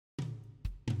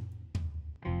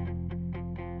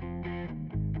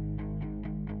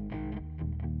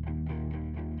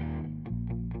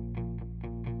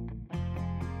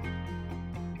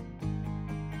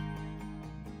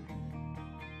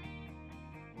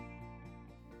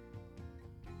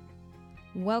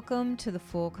Welcome to the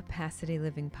Full Capacity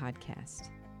Living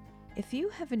Podcast. If you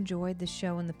have enjoyed the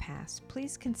show in the past,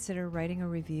 please consider writing a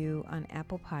review on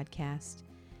Apple Podcast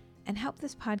and help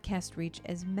this podcast reach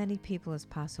as many people as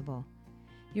possible.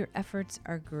 Your efforts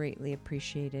are greatly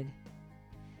appreciated.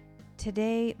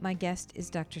 Today, my guest is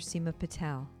Dr. Seema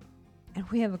Patel, and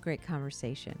we have a great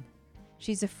conversation.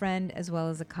 She's a friend as well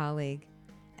as a colleague,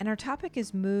 and our topic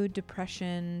is mood,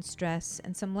 depression, stress,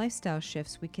 and some lifestyle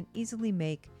shifts we can easily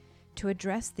make to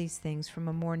address these things from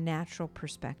a more natural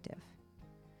perspective.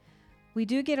 We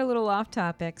do get a little off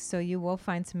topic, so you will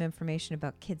find some information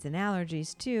about kids and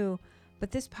allergies too,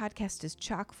 but this podcast is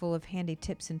chock full of handy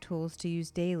tips and tools to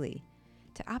use daily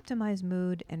to optimize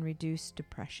mood and reduce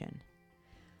depression.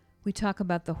 We talk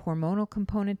about the hormonal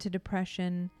component to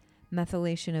depression,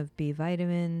 methylation of B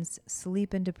vitamins,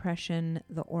 sleep and depression,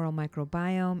 the oral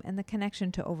microbiome, and the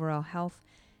connection to overall health,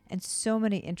 and so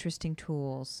many interesting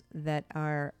tools that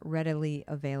are readily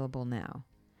available now.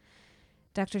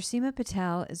 Dr. Seema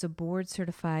Patel is a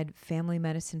board-certified family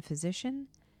medicine physician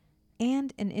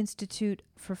and an Institute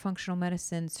for Functional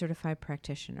Medicine certified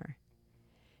practitioner.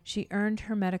 She earned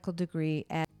her medical degree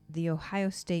at the Ohio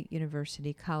State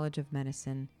University College of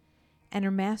Medicine and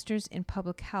her master's in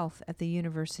public health at the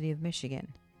University of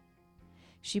Michigan.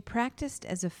 She practiced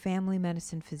as a family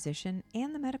medicine physician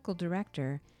and the medical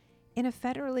director in a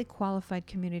federally qualified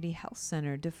community health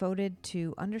center devoted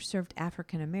to underserved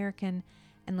African American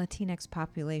and Latinx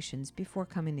populations before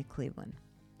coming to Cleveland.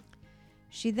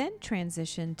 She then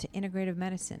transitioned to integrative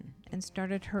medicine and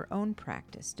started her own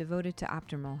practice devoted to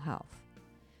optimal health.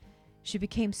 She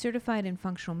became certified in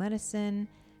functional medicine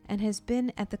and has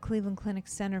been at the Cleveland Clinic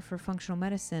Center for Functional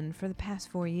Medicine for the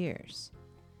past 4 years.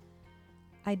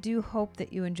 I do hope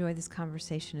that you enjoy this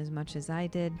conversation as much as I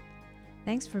did.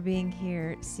 Thanks for being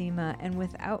here, Seema, and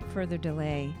without further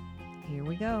delay, here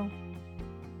we go.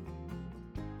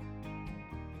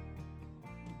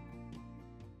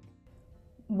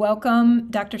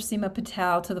 Welcome, Dr. Seema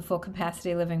Patel, to the Full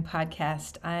Capacity Living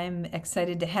Podcast. I'm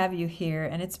excited to have you here,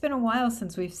 and it's been a while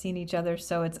since we've seen each other,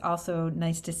 so it's also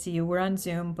nice to see you. We're on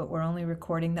Zoom, but we're only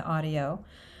recording the audio.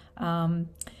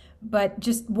 But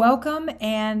just welcome,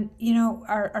 and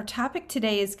our topic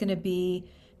today is going to be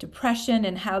depression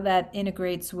and how that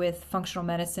integrates with functional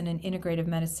medicine and integrative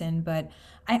medicine. But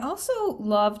I also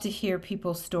love to hear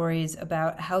people's stories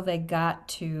about how they got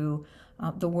to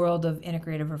the world of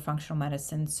integrative or functional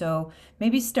medicine. So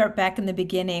maybe start back in the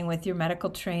beginning with your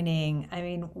medical training. I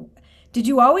mean, did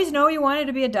you always know you wanted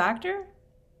to be a doctor?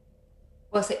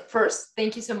 Well, first,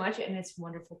 thank you so much. And it's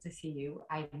wonderful to see you.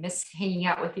 I miss hanging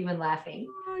out with you and laughing.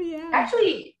 Oh, yeah.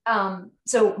 Actually,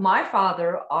 so my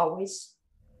father always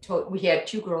told, we had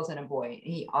 2 girls and a boy,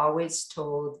 and he always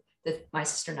told my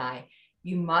sister and I,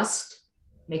 you must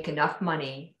make enough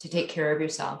money to take care of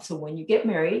yourself. So when you get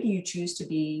married, you choose to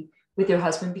be with your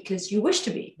husband because you wish to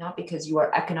be, not because you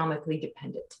are economically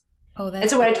dependent. Oh, that's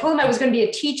and so when I told him I was going to be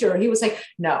a teacher, he was like,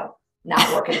 no,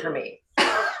 not working for me.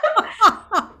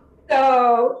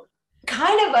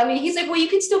 So he's like, well, you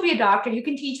can still be a doctor. You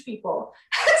can teach people.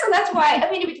 So that's why, to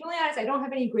be totally honest, I don't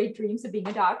have any great dreams of being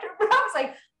a doctor, but I was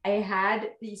like, I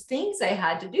had these things I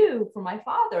had to do for my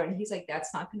father. And he's like,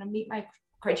 that's not going to meet my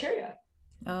criteria.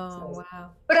 Oh,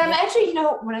 wow. But I'm actually,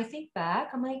 when I think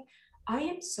back, I'm like, I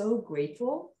am so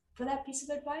grateful for that piece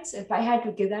of advice. If I had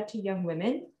to give that to young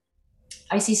women,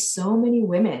 I see so many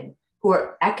women who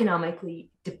are economically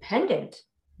dependent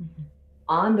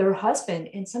on their husband.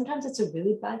 And sometimes it's a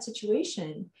really bad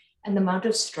situation and the amount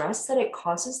of stress that it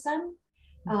causes them.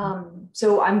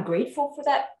 So I'm grateful for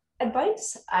that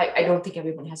advice. I don't think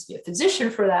everyone has to be a physician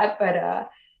for that, but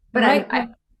right.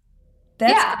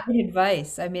 That's yeah. Great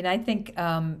advice. I think,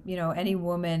 any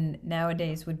woman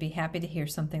nowadays would be happy to hear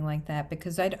something like that,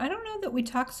 because I don't know that we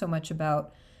talk so much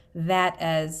about that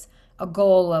as a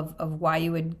goal of why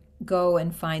you would go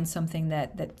and find something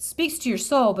that speaks to your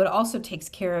soul, but also takes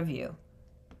care of you.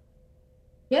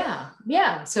 Yeah.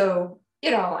 Yeah. So,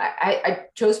 I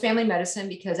chose family medicine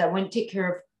because I wanted to take care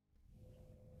of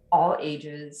all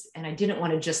ages, and I didn't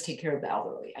want to just take care of the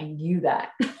elderly. I knew that.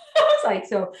 I was like,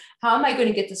 so how am I going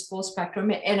to get this full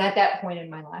spectrum? And at that point in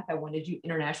my life, I wanted to do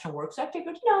international work. So I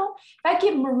figured, if I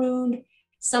get marooned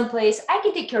someplace, I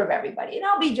can take care of everybody and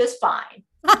I'll be just fine.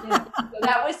 So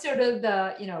that was sort of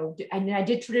and I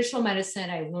did traditional medicine.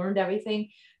 I learned everything.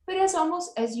 But as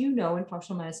in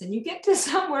functional medicine, you get to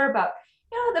somewhere about,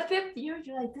 the 5th year,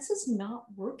 you're like, this is not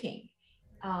working.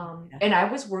 And I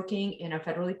was working in a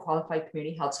federally qualified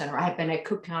community health center. I had been at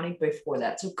Cook County before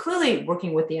that. So clearly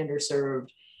working with the underserved.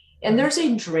 And there's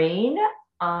a drain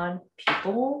on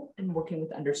people and working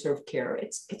with underserved care.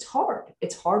 It's hard.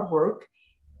 It's hard work.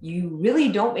 you really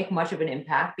don't make much of an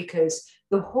impact because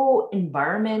the whole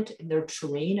environment and their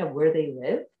terrain of where they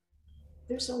live,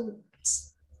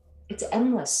 it's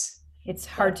endless. It's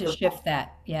hard to shift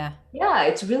that. Yeah. Yeah,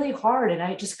 it's really hard. And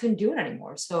I just couldn't do it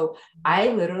anymore. So I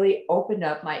literally opened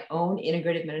up my own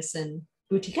integrative medicine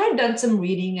boutique. I'd done some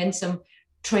reading and some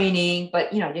training, but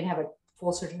I didn't have a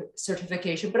full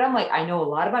certification. But I'm like, I know a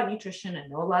lot about nutrition. I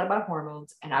know a lot about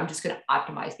hormones, and I'm just going to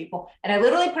optimize people. And I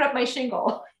literally put up my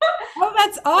shingle. Oh,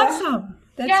 that's awesome.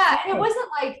 That's and it wasn't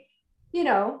like,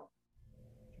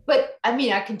 but I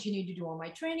mean, I continued to do all my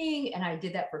training, and I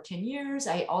did that for 10 years.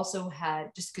 I also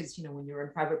had, just because, when you're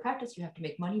in private practice, you have to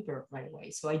make money right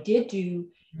away. So I did do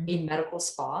a medical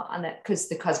spa on that because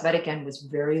the cosmetic end was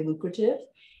very lucrative.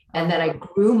 And then I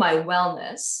grew my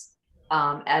wellness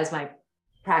as my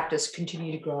practice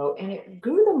continued to grow. And it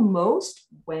grew the most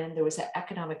when there was an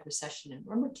economic recession. And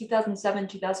remember 2007,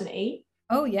 2008?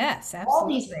 Oh, yes, absolutely. All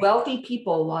these wealthy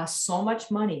people lost so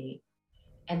much money,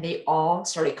 and they all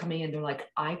started coming in. They're like,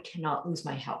 I cannot lose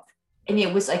my health. And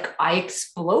it was like, I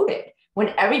exploded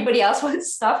when everybody else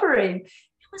was suffering.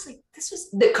 It was like,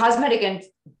 the cosmetic end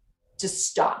just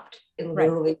stopped. It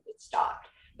literally stopped.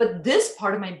 But this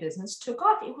part of my business took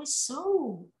off. It was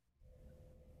so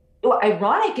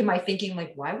ironic in my thinking,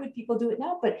 like, why would people do it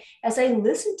now? But as I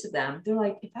listened to them, they're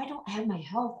like, if I don't have my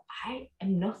health, I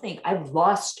am nothing. I've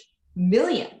lost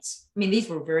millions. I mean, these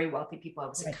were very wealthy people. I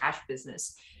was a cash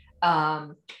business.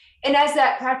 And as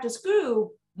that practice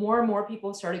grew, more and more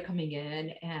people started coming in,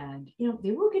 and,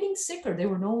 they were getting sicker. They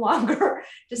were no longer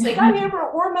just like, I'm here for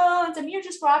hormones. I'm here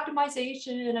just for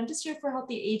optimization. I'm just here for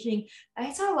healthy aging.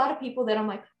 I saw a lot of people that I'm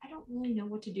like, I don't really know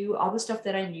what to do. All the stuff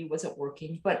that I knew wasn't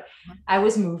working, but I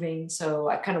was moving. So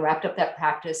I kind of wrapped up that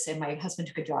practice, and my husband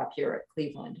took a job here at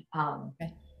Cleveland.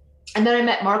 And then I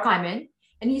met Mark Hyman,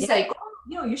 and he's like,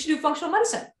 oh, you should do functional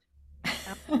medicine.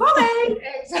 Okay.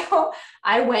 And so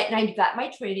I went and I got my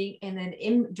training. And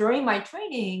then during my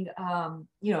training,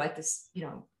 at this,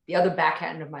 the other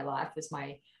backhand of my life was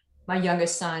my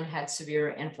youngest son had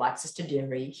severe anaphylaxis to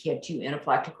dairy. He had 2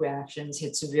 anaphylactic reactions. He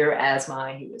had severe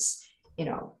asthma. He was,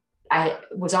 I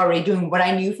was already doing what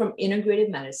I knew from integrative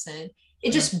medicine.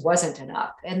 It just wasn't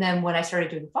enough. And then when I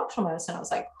started doing functional medicine, I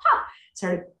was like,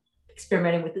 started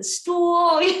experimenting with the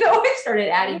stool, I started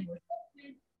adding more.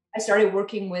 I started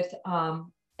working with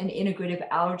an integrative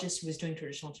allergist who was doing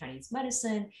traditional Chinese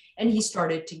medicine, and he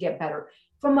started to get better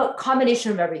from a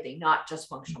combination of everything, not just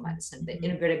functional medicine. The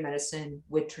integrative medicine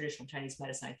with traditional Chinese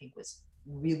medicine, I think, was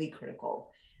really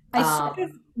critical. I sort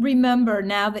of remember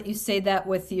now that you say that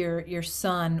with your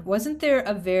son, wasn't there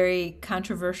a very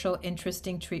controversial,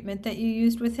 interesting treatment that you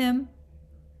used with him?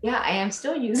 Yeah, I am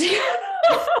still using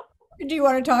it. Do you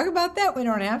want to talk about that? We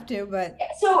don't have to, but.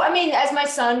 So, I mean, as my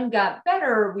son got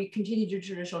better, we continued to do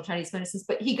traditional Chinese medicines,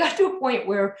 but he got to a point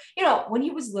where, when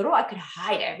he was little, I could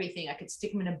hide everything. I could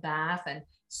stick him in a bath and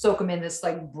soak him in this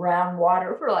like brown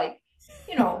water for like,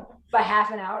 by half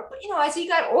an hour. But, as he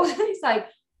got older, he's like,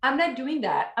 I'm not doing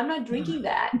that. I'm not drinking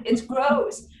that. It's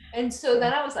gross. And so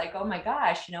then I was like, oh my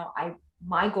gosh,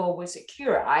 my goal was a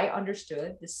cure. I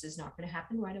understood this is not going to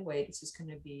happen right away. This is going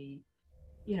to be,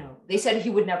 they said he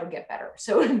would never get better.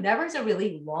 So never is a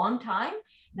really long time.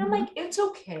 And I'm like, it's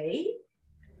okay.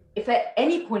 If at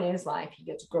any point in his life he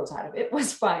grows out of it,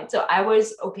 was fine. So I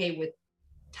was okay with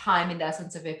time in the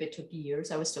essence of if it took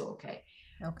years, I was still okay.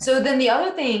 So then the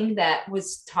other thing that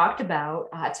was talked about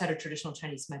outside of traditional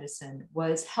Chinese medicine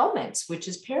was helminths, which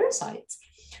is parasites.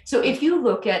 So if you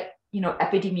look at,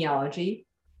 epidemiology,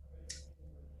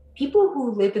 people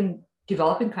who live in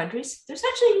developing countries, there's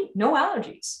actually no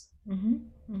allergies.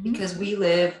 Because we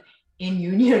live in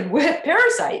union with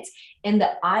parasites, and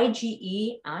the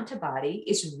IgE antibody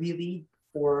is really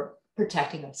for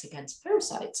protecting us against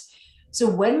parasites. So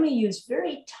when we use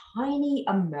very tiny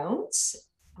amounts,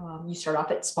 you start off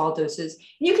at small doses,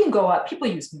 you can go up. People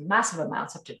use massive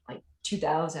amounts up to like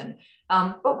 2,000,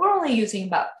 but we're only using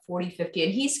about 40, 50,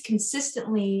 and he's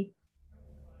consistently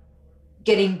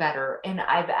getting better. And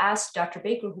I've asked Dr.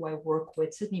 Baker, who I work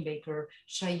with, Sydney Baker,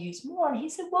 should I use more? And he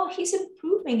said, well, he's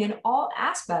improving in all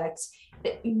aspects.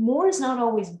 That more is not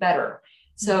always better.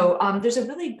 So there's a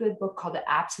really good book called The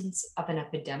Absence of an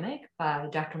Epidemic by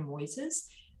Dr. Moises.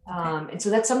 And so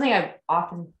that's something I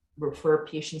often refer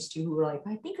patients to who are like,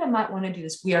 I think I might want to do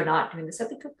this. We are not doing this at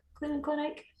the Cleveland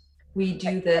Clinic. We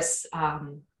do this,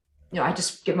 I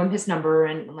just give him his number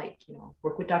and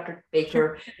work with Dr.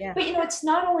 Baker. Yeah. But, it's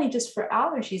not only just for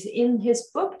allergies. In his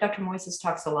book, Dr. Moises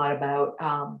talks a lot about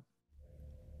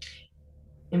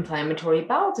inflammatory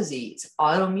bowel disease,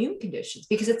 autoimmune conditions,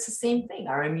 because it's the same thing.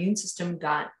 Our immune system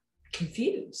got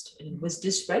confused and was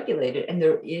dysregulated. And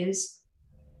there is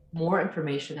more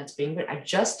information that's being written. I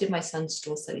just did my son's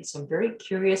stool study, so I'm very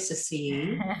curious to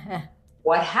see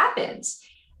what happens.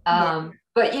 Yeah.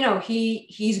 But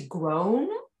he's grown.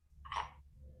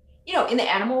 In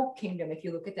the animal kingdom, if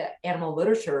you look at the animal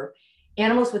literature,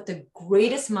 animals with the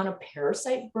greatest amount of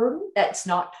parasite burden that's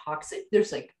not toxic,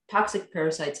 there's like toxic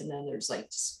parasites, and then there's like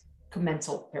just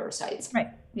commensal parasites, Right.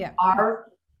 Yeah. are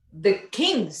the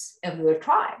kings of their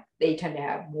tribe. They tend to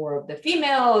have more of the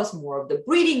females, more of the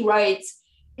breeding rights.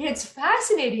 And it's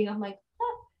fascinating. I'm like,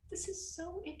 this is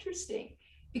so interesting,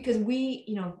 because we,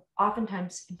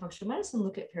 oftentimes in functional medicine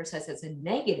look at parasites as a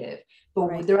negative, but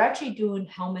Right. they're actually doing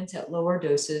helminths at lower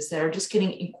doses that are just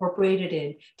getting incorporated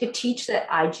in to teach that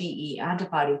IgE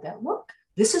antibody that, look,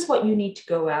 this is what you need to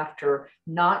go after,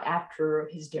 not after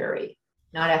his dairy,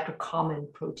 not after common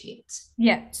proteins.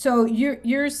 Yeah. So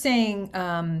you're saying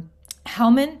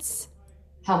helminths?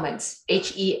 Helminths,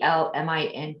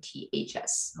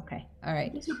 HELMINTHS. Okay. All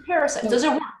right. Those are parasites. Those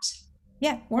are worms.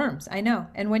 Yeah, worms. I know.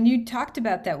 And when you talked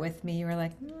about that with me, you were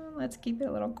like, let's keep it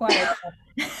a little quiet.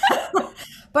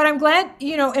 But I'm glad,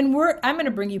 and I'm going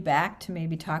to bring you back to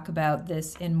maybe talk about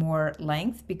this in more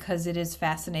length, because it is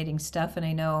fascinating stuff. And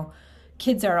I know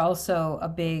kids are also a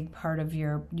big part of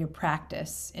your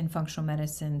practice in functional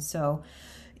medicine. So,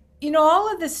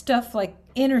 all of this stuff like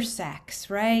intersects,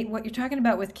 right? What you're talking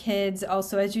about with kids,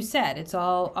 also, as you said, it's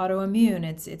all autoimmune.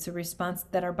 It's a response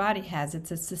that our body has. It's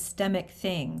a systemic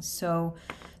thing. So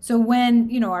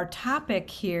when, our topic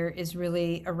here is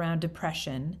really around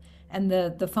depression and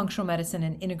the functional medicine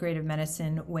and integrative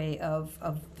medicine way of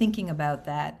thinking about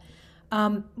that,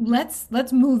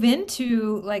 let's move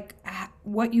into like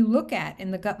what you look at in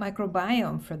the gut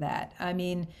microbiome for that. I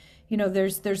mean,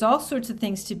 there's all sorts of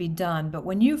things to be done, but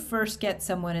when you first get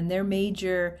someone and their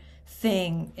major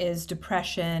thing is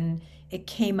depression, it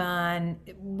came on,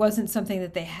 it wasn't something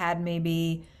that they had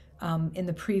maybe in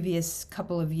the previous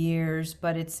couple of years,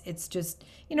 but it's just,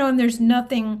 and there's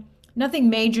nothing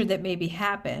major that maybe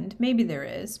happened. Maybe there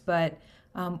is, but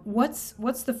what's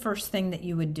the first thing that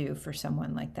you would do for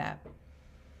someone like that?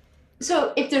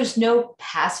 So if there's no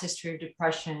past history of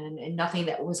depression and nothing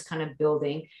that was kind of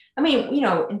building, I mean,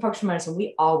 in functional medicine,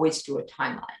 we always do a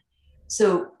timeline.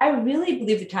 So I really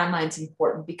believe the timeline is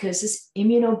important, because this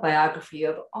immunobiography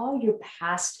of all your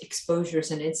past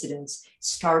exposures and incidents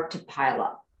start to pile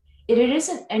up. It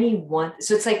isn't any one.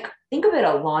 So it's like, think of it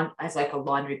as like a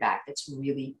laundry bag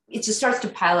it just starts to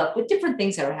pile up with different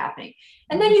things that are happening.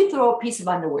 And then you throw a piece of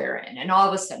underwear in, and all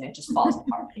of a sudden it just falls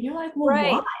apart. And you're like, well,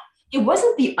 Right. why? It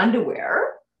wasn't the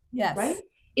underwear, Yes. right?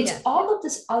 It's Yes. all of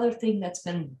this other thing that's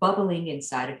been bubbling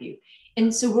inside of you.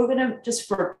 And so we're going to, just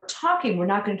for talking, we're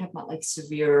not going to talk about like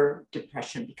severe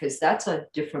depression, because that's a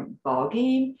different ball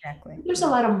game. Exactly. There's a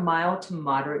lot of mild to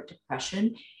moderate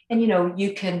depression. And,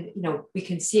 we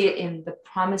can see it in the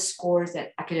PROMIS scores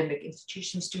that academic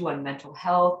institutions do on mental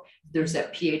health. There's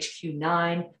that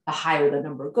PHQ-9, the higher the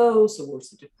number goes, the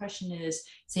worse the depression is.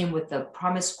 Same with the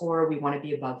PROMIS score. We want to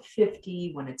be above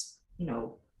 50. When it's,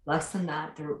 less than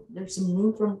that, there's some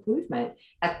room for improvement.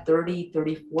 At 30,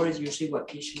 34 is usually what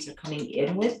patients are coming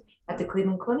in with at the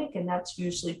Cleveland Clinic, and that's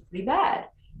usually pretty bad.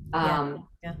 Yeah.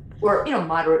 Or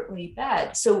moderately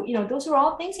bad. So those are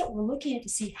all things that we're looking at to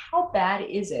see how bad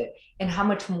is it, and how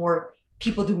much more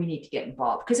people do we need to get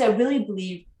involved, because I really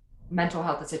believe mental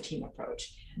health is a team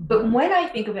approach. But when I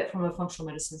think of it from a functional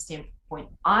medicine standpoint,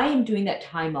 I am doing that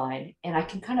timeline, and I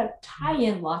can kind of tie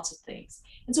in lots of things.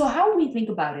 And so how we think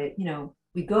about it,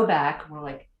 we go back and we're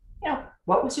like,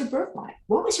 what was your birth like?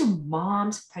 What was your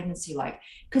mom's pregnancy like?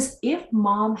 Because if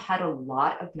mom had a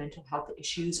lot of mental health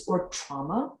issues or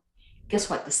trauma, guess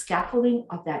what? The scaffolding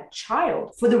of that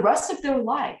child for the rest of their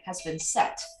life has been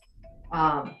set.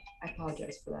 I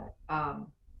apologize for that.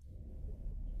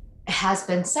 It has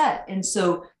been set. And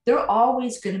so they're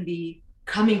always going to be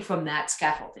coming from that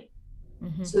scaffolding.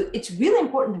 Mm-hmm. So it's really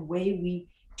important the way we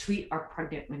treat our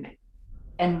pregnant women.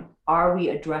 And are we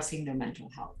addressing their mental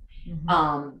health?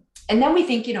 Mm-hmm. And then we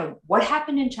think, what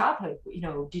happened in childhood?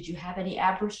 Did you have any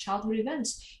adverse childhood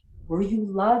events? Were you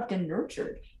loved and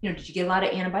nurtured? Did you get a lot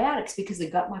of antibiotics? Because the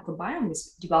gut microbiome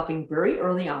was developing very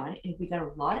early on. And if we got a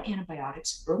lot of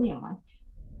antibiotics early on,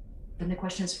 then the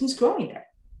question is, who's growing there?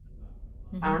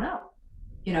 Mm-hmm. I don't know.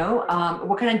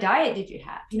 What kind of diet did you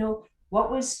have?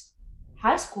 What was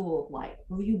high school like?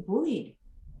 Were you bullied?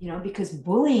 Because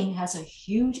bullying has a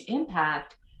huge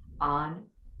impact on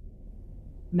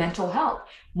mental health.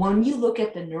 When you look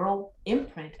at the neural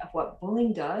imprint of what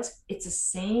bullying does, it's the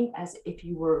same as if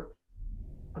you were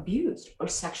abused or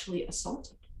sexually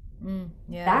assaulted.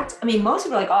 Yeah. Most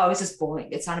people are like, oh, it's just bullying.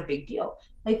 It's not a big deal.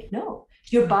 Like, no,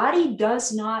 your body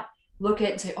does not look at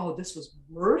it and say, oh, this was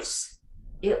worse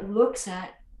it looks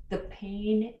at the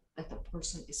pain that the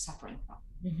person is suffering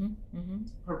from,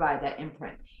 provide that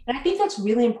imprint. And I think that's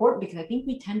really important because I think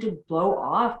we tend to blow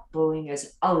off bullying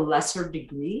as a lesser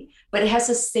degree, but it has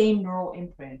the same neural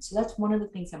imprint. So that's one of the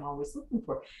things I'm always looking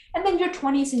for. And then your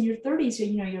 20s and your 30s,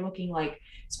 you're looking like,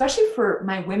 especially for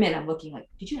my women, I'm looking like,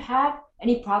 did you have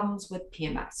any problems with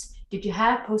PMS? Did you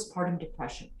have postpartum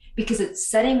depression? Because it's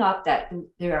setting up that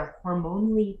they are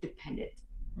hormonally dependent.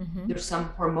 There's some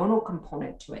hormonal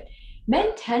component to it.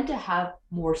 Men tend to have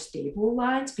more stable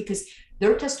lines because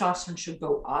their testosterone should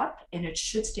go up and it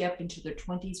should stay up into their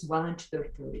 20s, well into their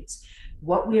 30s.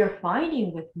 What we are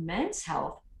finding with men's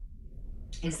health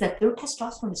is that their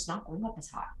testosterone is not going up as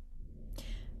high.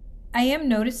 I am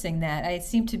noticing that. I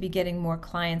seem to be getting more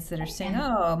clients that are saying,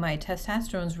 oh, my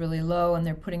testosterone's really low, and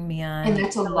they're putting me on. And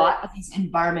that's a lot of these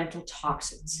environmental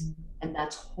toxins. And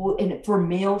that's and for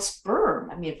male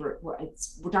sperm. I mean, we're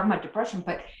talking about depression,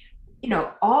 but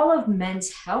all of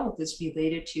men's health is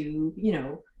related to,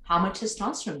 how much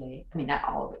testosterone not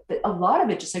all of it, but a lot of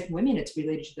it, just like women, it's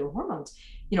related to their hormones.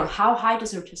 How high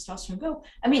does their testosterone go?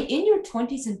 I mean, in your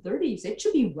 20s and 30s, it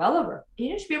should be well over,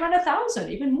 it should be around 1,000,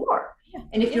 even more. Yeah.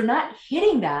 And if you're not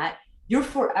hitting that, you're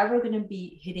forever going to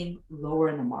be hitting lower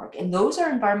in the mark. And those are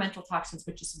environmental toxins,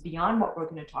 which is beyond what we're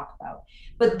going to talk about.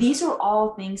 But these are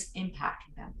all things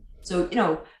impacting them. So,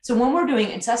 so when we're doing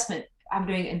assessment, I'm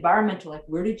doing environmental, like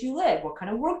where did you live? What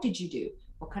kind of work did you do?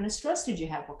 What kind of stress did you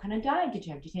have? What kind of diet did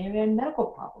you have? Did you have any medical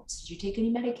problems? Did you take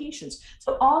any medications?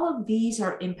 So all of these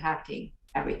are impacting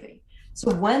everything.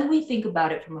 So when we think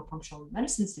about it from a functional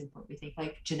medicine standpoint, we think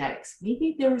like genetics.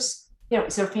 Maybe there's,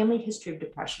 is there a family history of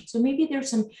depression? So maybe there's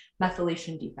some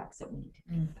methylation defects that we need to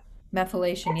think about.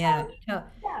 Methylation, yeah. Yeah.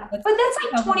 But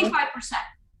that's like 25%.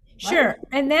 Sure. Right?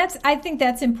 And I think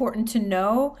that's important to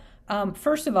know.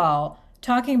 First of all,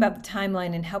 talking about the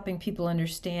timeline and helping people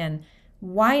understand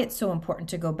why it's so important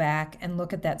to go back and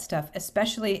look at that stuff,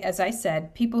 especially, as I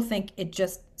said, people think it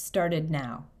just started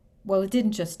now. Well, it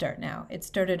didn't just start now. It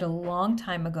started a long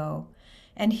time ago.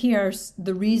 And here's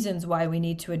the reasons why we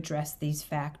need to address these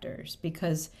factors,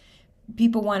 because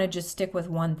people want to just stick with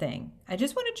one thing. I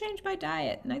just want to change my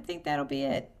diet, and I think that'll be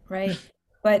it, right?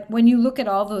 But when you look at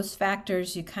all those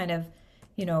factors, you kind of,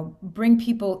 bring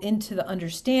people into the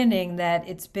understanding that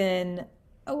it's been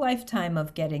a lifetime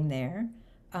of getting there.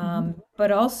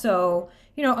 But also,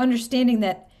 understanding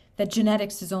that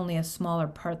genetics is only a smaller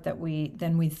part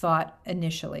than we thought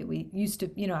initially. We used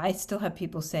to, I still have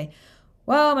people say,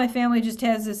 well, my family just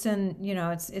has this, and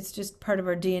it's just part of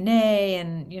our DNA,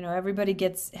 and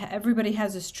everybody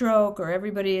has a stroke, or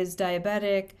everybody is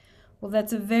diabetic. Well,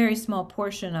 that's a very small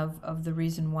portion of the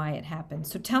reason why it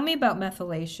happens. So tell me about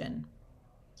methylation.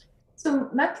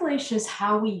 So methylation is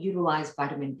how we utilize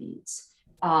vitamin Bs.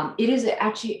 It is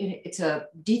actually, it's a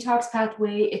detox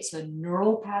pathway, it's a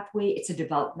neural pathway, it's a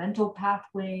developmental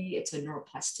pathway, it's a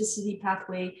neuroplasticity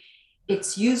pathway.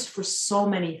 It's used for so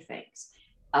many things,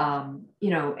 and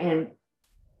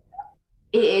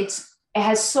it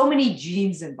has so many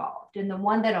genes involved. And the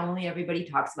one that only everybody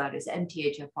talks about is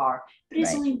MTHFR, but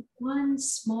it's only one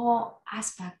small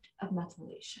aspect of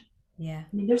methylation. Yeah.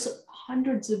 I mean, there's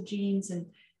hundreds of genes and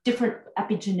different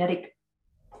epigenetic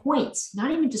points,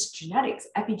 not even just genetics,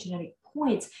 epigenetic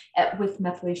points with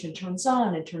methylation turns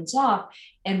on and turns off.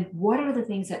 And what are the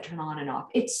things that turn on and off?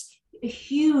 It's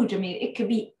huge. I mean, it could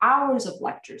be hours of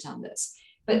lectures on this,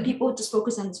 but people just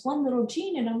focus on this one little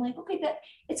gene. And I'm like, okay, that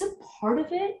it's a part of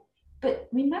it. But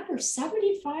remember, 75%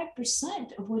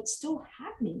 of what's still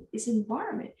happening is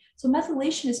environment. So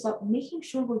methylation is about making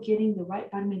sure we're getting the right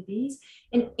vitamin Bs.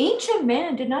 And ancient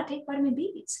man did not take vitamin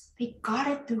Bs. They got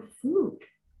it through food.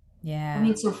 Yeah. I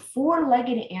mean, so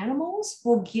 4-legged animals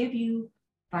will give you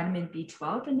vitamin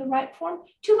B12 in the right form.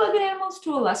 2-legged animals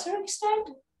to a lesser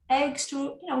extent. Eggs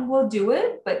will do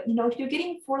it. But, if you're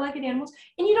getting 4-legged animals,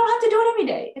 and you don't have to do it every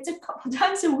day. It's a couple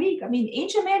times a week. I mean,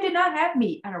 ancient man did not have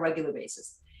meat on a regular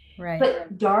basis. Right.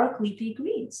 But dark leafy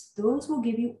greens, those will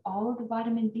give you all of the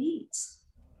vitamin Bs,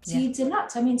 seeds and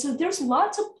nuts. I mean, so there's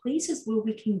lots of places where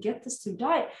we can get this through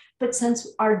diet. But since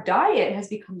our diet has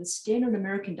become the standard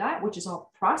American diet, which is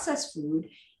all processed food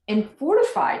and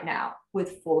fortified now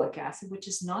with folic acid, which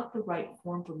is not the right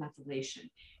form for methylation,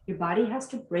 your body has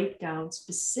to break down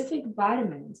specific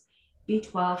vitamins,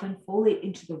 B12 and folate,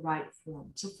 into the right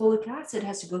form. So folic acid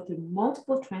has to go through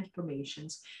multiple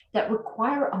transformations that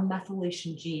require a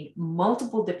methylation gene,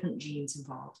 multiple different genes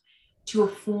involved, to a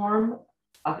form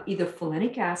of either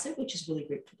folinic acid, which is really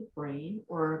great for the brain,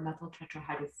 or methyl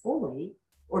tetrahydrofolate,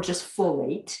 or just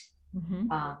folate,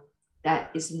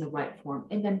 that is in the right form.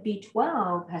 And then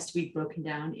B12 has to be broken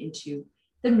down into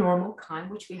the normal kind,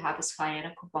 which we have is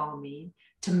cyanocobalamin,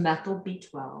 to methyl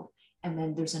B12. And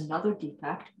then there's another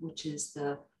defect, which is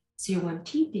the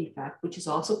COMT defect, which is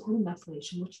also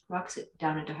polymethylation, which breaks it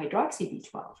down into hydroxy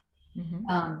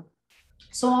B12.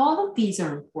 So all of these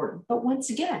are important. But once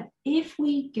again, if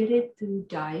we get it through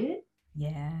diet,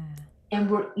 and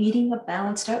we're eating a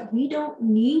balanced diet, we don't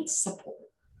need support.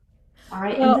 All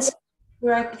right. Well, and this is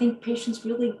where I think patients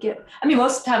really get, I mean,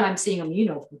 most of the time I'm seeing them,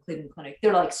 from Cleveland Clinic,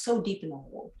 they're like so deep in the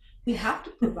hole. We have to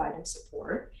provide them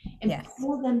support and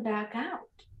pull them back out.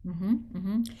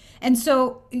 And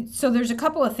so there's a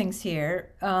couple of things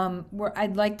here where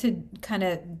I'd like to kind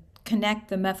of connect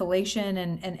the methylation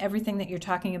and everything that you're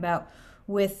talking about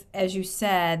with, as you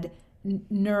said,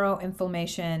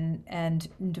 neuroinflammation and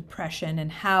depression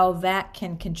and how that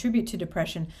can contribute to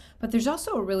depression. But there's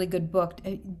also a really good book,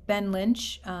 Ben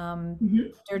Lynch,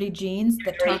 Dirty Genes,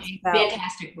 that talks about...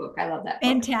 Fantastic book. I love that book.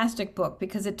 Fantastic book,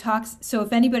 because it talks... So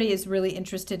if anybody is really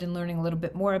interested in learning a little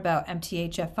bit more about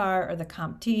MTHFR or the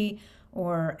COMT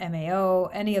or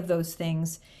MAO, any of those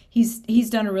things, he's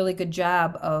done a really good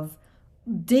job of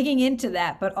digging into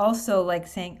that, but also like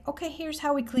saying, okay, here's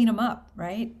how we clean them up,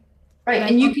 right? Right.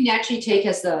 And you can actually take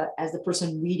as the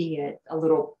person reading it, a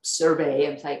little survey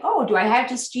and like, oh, do I have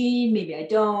this gene? Maybe I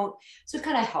don't. So it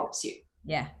kind of helps you.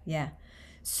 Yeah.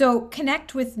 So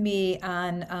connect with me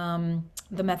on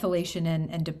the methylation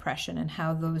and depression and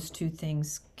how those two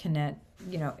things connect,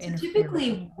 So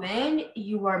typically when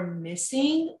you are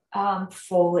missing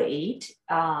folate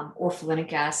or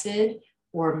folinic acid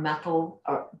or methyl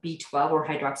or B12 or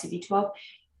hydroxy B12,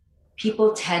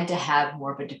 people tend to have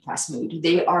more of a depressed mood.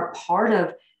 They are part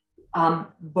of,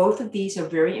 both of these are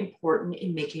very important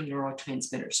in making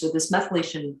neurotransmitters. So this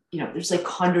methylation, there's like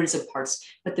hundreds of parts,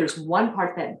 but there's one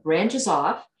part that branches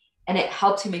off and it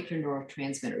helps you make your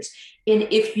neurotransmitters. And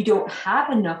if you don't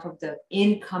have enough of the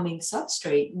incoming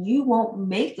substrate, you won't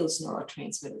make those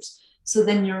neurotransmitters. So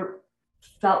then you're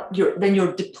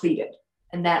depleted.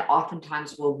 And that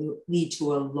oftentimes will lead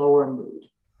to a lower mood.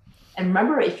 And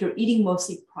remember, if you're eating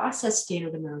mostly processed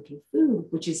standard American food,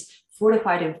 which is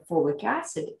fortified in folic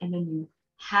acid, and then you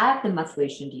have the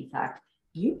methylation defect,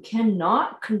 you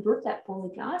cannot convert that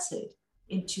folic acid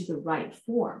into the right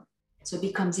form. So it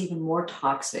becomes even more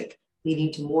toxic,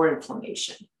 leading to more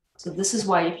inflammation. So this is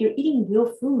why if you're eating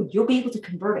real food, you'll be able to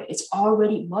convert it. It's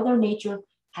already, Mother Nature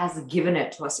has given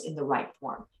it to us in the right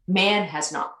form. Man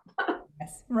has not.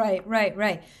 Yes.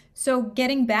 Right. So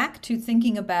getting back to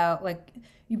thinking about, like,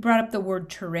 you brought up the word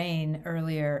terrain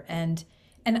earlier, and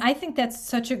I think that's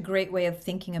such a great way of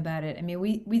thinking about it. I mean,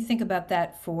 we think about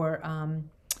that for,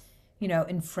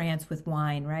 in France with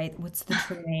wine, right? What's the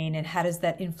terrain and how does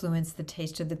that influence the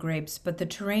taste of the grapes? But the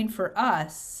terrain for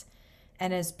us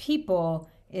and as people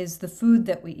is the food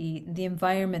that we eat, the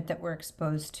environment that we're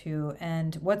exposed to,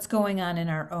 and what's going on in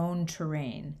our own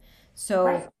terrain. So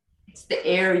right. It's the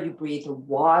air you breathe, the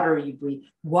water you breathe.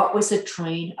 What was the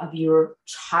terrain of your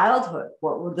childhood?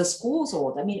 What were the schools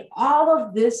old? I mean, all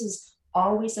of this is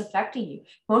always affecting you.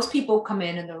 Most people come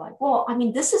in and they're like, well, I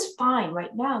mean, this is fine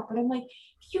right now. But I'm like,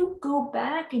 if you go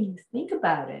back and you think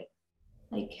about it,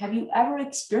 like, have you ever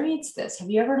experienced this? Have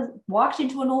you ever walked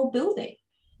into an old building?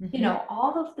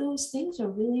 All of those things are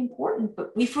really important,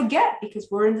 but we forget because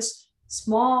we're in this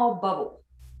small bubble.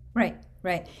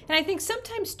 Right. And I think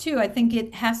sometimes too,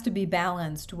 it has to be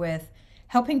balanced with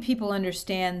helping people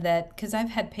understand that, because I've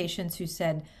had patients who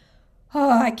said, oh,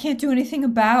 I can't do anything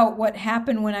about what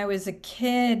happened when I was a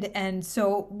kid. And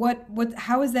so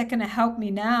how is that going to help me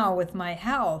now with my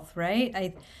health,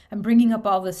 right? I'm bringing up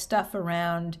all this stuff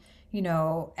around,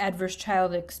 adverse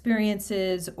childhood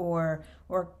experiences or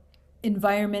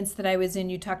environments that I was in.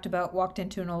 You talked about walked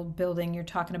into an old building. You're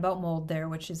talking about mold there,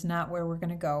 which is not where we're going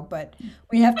to go, but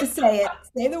we have to say it.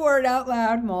 Say the word out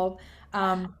loud, mold.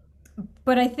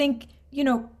 But I think,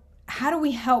 how do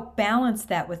we help balance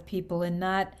that with people and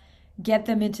not get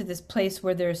them into this place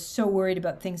where they're so worried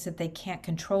about things that they can't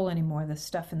control anymore, the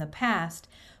stuff in the past,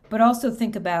 but also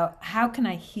think about how can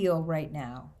I heal right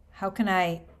now? How can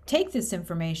I take this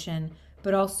information,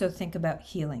 but also think about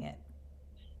healing it?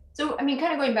 So, I mean,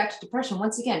 kind of going back to depression,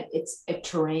 once again, it's a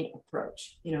terrain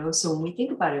approach, So when we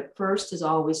think about it, first is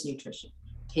always nutrition.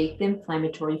 Take the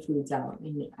inflammatory foods out.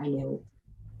 And I know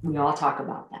we all talk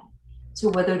about that. So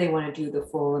whether they want to do the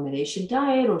full elimination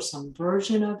diet or some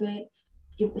version of it,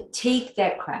 take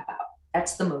that crap out.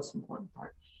 That's the most important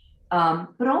part.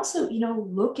 But also,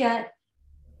 look at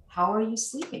how are you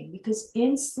sleeping? Because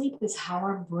in sleep is how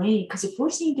our brain, because if we're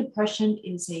seeing depression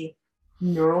is a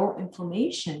neural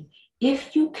inflammation,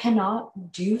 if you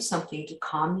cannot do something to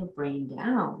calm your brain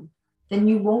down, then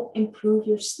you won't improve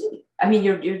your sleep. I mean,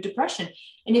 your depression.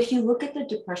 And if you look at the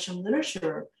depression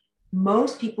literature,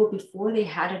 most people before they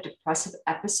had a depressive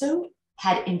episode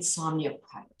had insomnia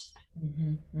prior to that.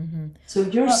 Mm-hmm, mm-hmm. So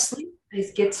your sleep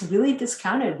gets really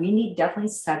discounted. We need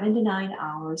definitely 7 to 9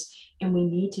 hours, and we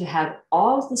need to have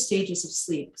all the stages of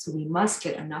sleep. So we must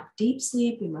get enough deep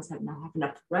sleep. We must have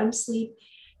enough REM sleep,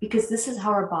 because this is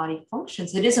how our body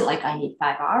functions. It isn't like I need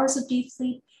 5 hours of deep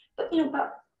sleep, but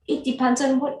but it depends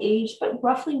on what age, but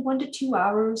roughly 1 to 2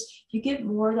 hours. If you get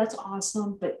more, that's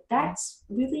awesome, but that's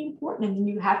really important. And then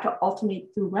you have to alternate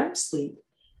through REM sleep.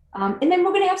 And then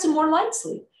we're going to have some more light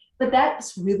sleep, but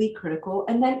that's really critical.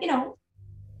 And then,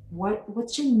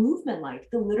 what's your movement like?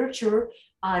 The literature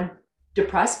on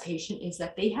depressed patient is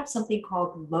that they have something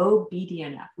called low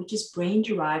BDNF, which is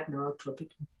brain-derived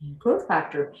neurotrophic growth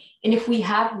factor. And if we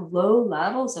have low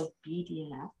levels of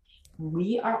BDNF,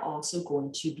 we are also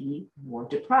going to be more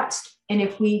depressed. And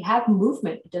if we have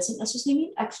movement, it doesn't necessarily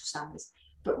mean exercise,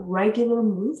 but regular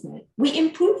movement, we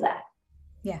improve that.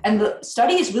 Yeah. And the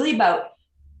study is really about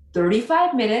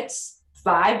 35 minutes,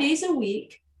 5 days a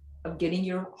week of getting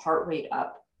your heart rate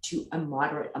up to a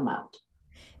moderate amount.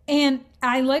 And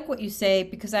I like what you say,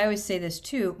 because I always say this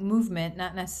too, movement,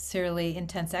 not necessarily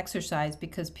intense exercise,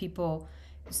 because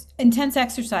intense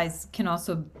exercise can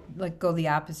also go the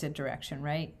opposite direction,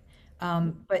 right?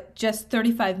 But just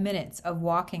 35 minutes of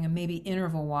walking, and maybe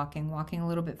interval walking a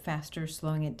little bit faster,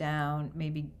 slowing it down,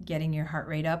 maybe getting your heart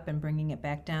rate up and bringing it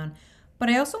back down. But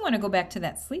I also want to go back to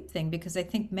that sleep thing, because I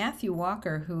think Matthew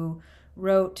Walker, who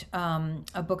wrote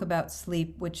a book about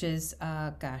sleep, which is,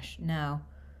 now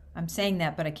I'm saying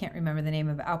that, but I can't remember the name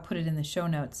of it. I'll put it in the show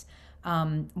notes.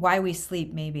 Why We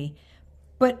Sleep, maybe.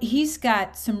 But he's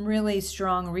got some really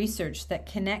strong research that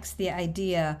connects the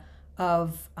idea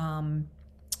of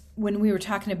when we were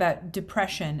talking about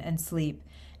depression and sleep,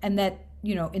 and that,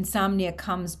 insomnia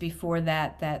comes before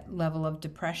that level of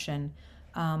depression.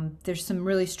 There's some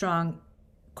really strong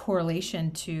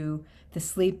correlation to the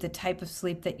sleep, the type of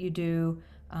sleep that you do,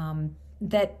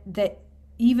 that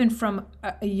even from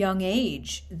a young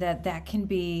age, that can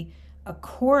be a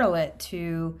correlate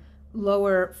to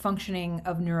lower functioning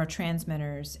of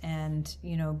neurotransmitters and,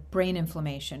 brain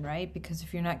inflammation, right? Because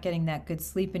if you're not getting that good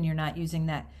sleep and you're not using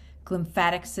that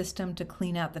glymphatic system to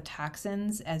clean out the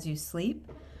toxins as you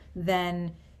sleep,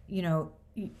 then,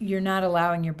 you're not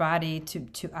allowing your body to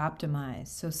optimize.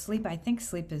 So I think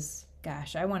sleep is,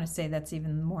 I want to say that's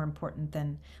even more important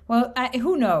than,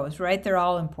 who knows, right? They're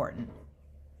all important.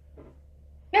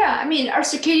 Yeah, I mean, our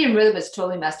circadian rhythm is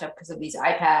totally messed up because of these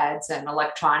iPads and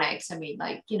electronics. I mean,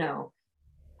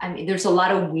 there's a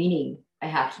lot of weaning I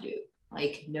have to do,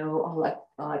 like no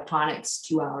electronics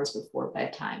 2 hours before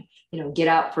bedtime, get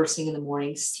out first thing in the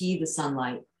morning, see the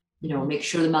sunlight, make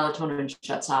sure the melatonin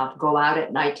shuts off, go out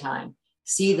at nighttime,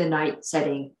 see the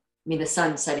the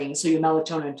sun setting, so your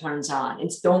melatonin turns on.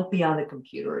 It's don't be on the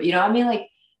computer. We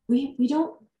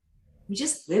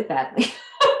just live badly.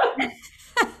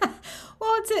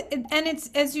 Well, it's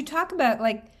as you talk about,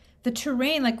 the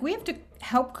terrain, we have to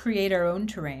help create our own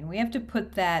terrain. We have to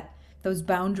put those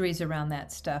boundaries around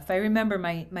that stuff. I remember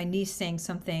my niece saying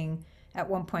something at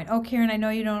one point, "Oh, Karen, I know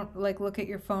you don't look at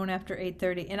your phone after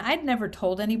 8:30." And I'd never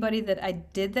told anybody that I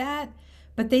did that,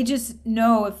 but they just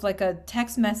know if a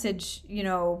text message,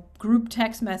 group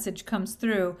text message comes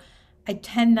through, I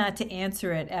tend not to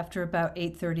answer it after about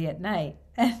 8:30 at night.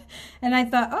 And I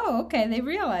thought, oh, okay, they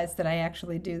realize that I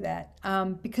actually do that,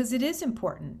 because it is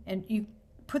important. And you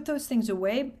put those things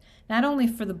away, not only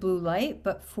for the blue light,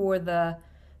 but for the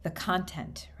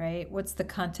content, right? What's the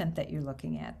content that you're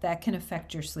looking at? That can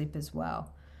affect your sleep as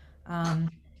well.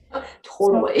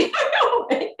 Totally.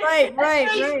 Right.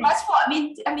 Stressful.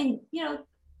 I mean,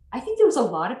 I think there was a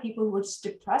lot of people who were just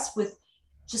depressed with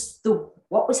just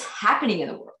what was happening in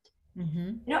the world.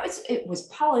 Mm-hmm. It was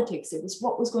politics. It was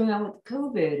what was going on with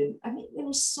COVID. And it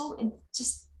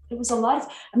was a lot of,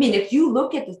 if you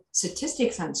look at the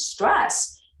statistics on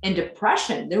stress and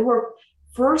depression, there were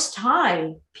first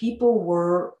time people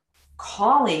were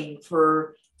calling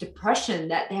for depression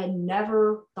that they had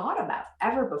never thought about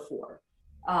ever before.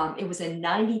 It was a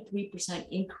 93%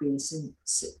 increase in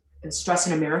stress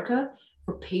in America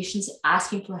for patients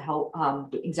asking for help,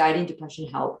 anxiety and depression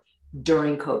help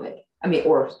during COVID.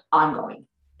 Or ongoing.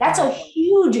 That's a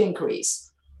huge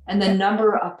increase. And the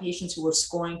number of patients who were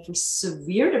scoring for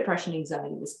severe depression,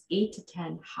 anxiety was 8 to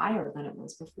 10 higher than it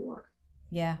was before.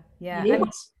 Yeah.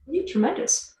 It's really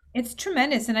tremendous. It's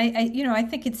tremendous. And I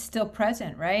think it's still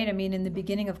present, right? In the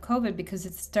beginning of COVID, because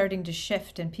it's starting to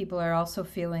shift and people are also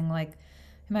feeling like,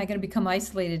 Am I going to become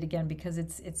isolated again because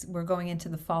we're going into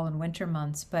the fall and winter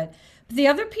months? But the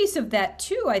other piece of that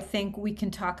too, I think we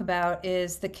can talk about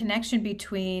is the connection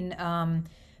between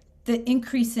the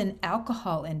increase in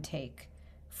alcohol intake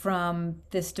from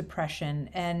this depression,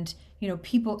 and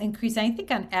people increase. I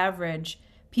think on average,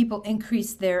 people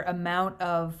increase their amount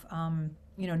of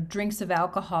drinks of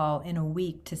alcohol in a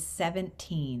week to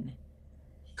 17.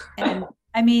 And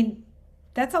I mean,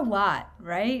 that's a lot,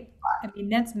 right? I mean,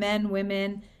 that's men,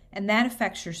 women, and that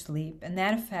affects your sleep and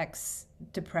that affects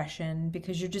depression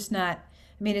because you're just not,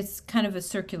 I mean, it's kind of a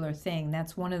circular thing.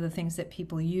 That's one of the things that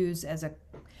people use as a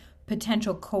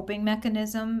potential coping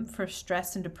mechanism for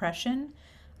stress and depression.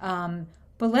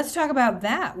 But let's talk about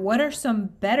that. What are some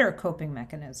better coping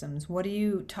mechanisms? What do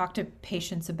you talk to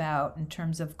patients about in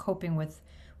terms of coping with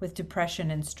depression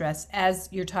and stress as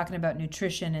you're talking about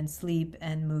nutrition and sleep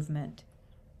and movement?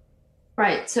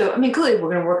 Right. So, I mean, clearly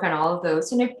we're going to work on all of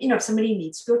those. And if somebody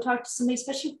needs to go talk to somebody,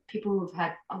 especially people who've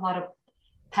had a lot of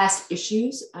past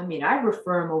issues, I mean, I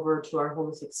refer them over to our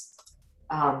holistic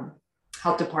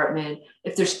health department.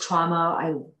 If there's trauma,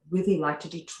 I really like to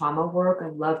do trauma work. I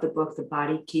love the book, The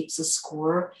Body Keeps a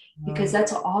Score, because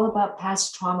that's all about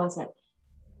past traumas that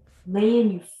lay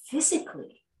in you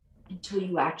physically until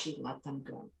you actually let them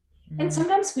go. And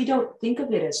sometimes we don't think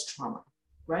of it as trauma,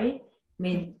 right? I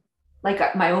mean,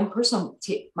 like my own personal,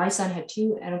 my son had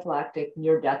 2 anaphylactic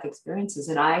near-death experiences,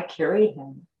 and I carried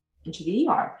him into the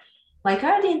ER. Like,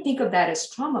 I didn't think of that as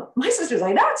trauma. My sister's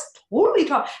like, that's totally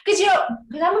trauma. Because,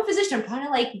 because I'm a physician, I'm trying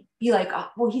to be like, oh,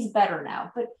 well, he's better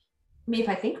now. But I mean, if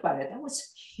I think about it, that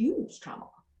was huge trauma.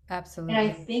 Absolutely. And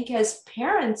I think as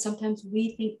parents, sometimes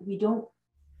we don't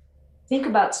think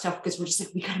about stuff because we're just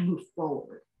like, we got to move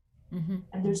forward.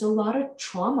 And there's a lot of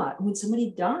trauma. When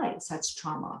somebody dies, that's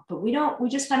trauma. But we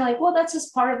just kind of like, well, that's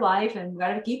just part of life and we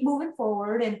got to keep moving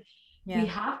forward. And we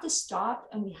have to stop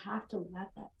and we have to let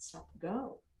that stuff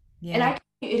go. And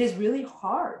it is really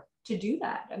hard to do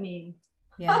that. I mean,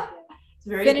 it's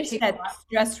very finish that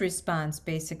stress response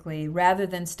basically, rather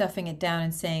than stuffing it down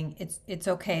and saying it's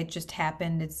okay, it just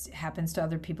happened, it happens to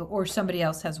other people, or somebody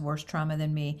else has worse trauma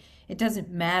than me. It doesn't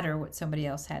matter what somebody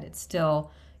else had. It's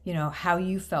still how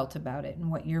you felt about it and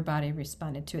what your body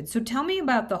responded to it. So tell me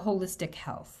about the holistic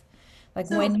health. Like,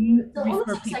 so when you the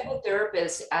holistic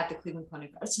psychotherapists at the Cleveland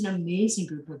Clinic, it's an amazing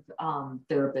group of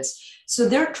therapists. So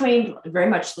they're trained very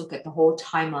much to look at the whole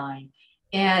timeline,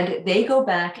 and they go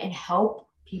back and help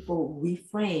people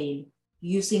reframe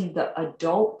using the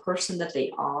adult person that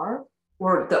they are,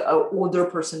 or the older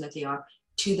person that they are,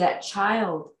 to that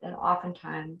child that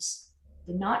oftentimes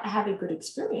did not have a good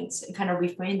experience, and kind of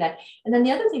reframe that. And then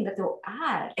the other thing that they'll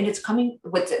add, and it's coming,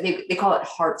 they call it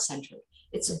heart-centered.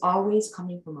 It's always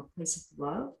coming from a place of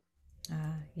love,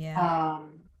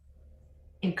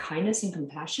 and kindness and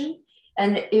compassion.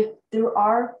 And if there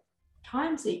are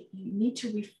times that you need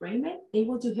to reframe it, they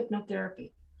will do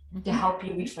hypnotherapy to help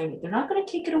you reframe it. They're not going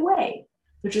to take it away.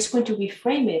 They're just going to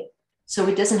reframe it so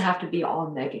it doesn't have to be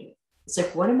all negative. It's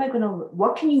like,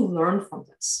 what can you learn from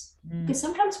this? Because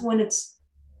sometimes when it's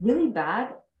really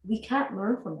bad, we can't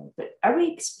learn from it. But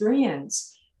every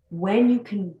experience, when you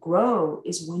can grow,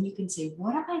 is when you can say,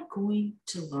 what am I going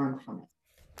to learn from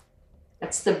it?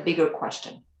 That's the bigger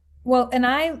question. Well, and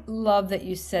I love that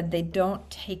you said they don't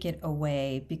take it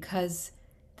away, because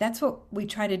that's what we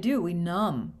try to do. We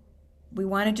numb. We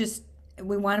want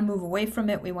to move away from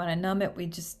it. We want to numb it. We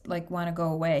just want to go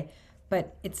away.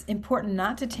 But it's important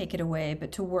not to take it away,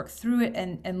 but to work through it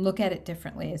and look at it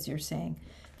differently, as you're saying.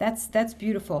 That's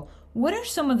beautiful. What are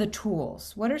some of the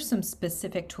tools? What are some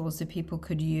specific tools that people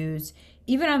could use,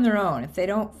 even on their own, if they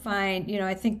don't find,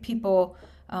 I think people,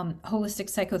 holistic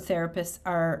psychotherapists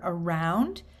are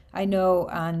around. I know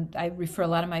I refer a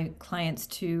lot of my clients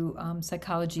to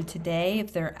Psychology Today,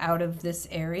 if they're out of this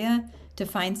area, to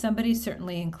find somebody.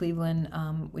 Certainly in Cleveland,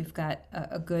 we've got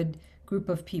a good group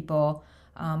of people.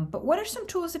 But what are some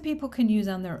tools that people can use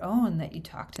on their own that you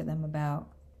talk to them about?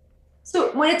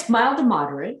 So when it's mild to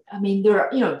moderate, I mean, there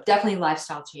are, definitely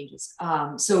lifestyle changes.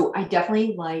 So I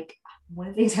definitely one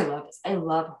of the things I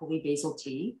love holy basil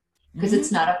tea, because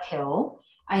it's not a pill.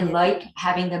 I like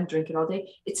having them drink it all day.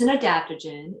 It's an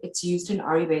adaptogen. It's used in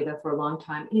Ayurveda for a long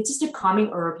time. And it's just a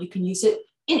calming herb. You can use it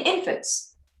in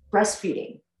infants,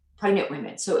 breastfeeding, pregnant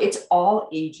women. So it's all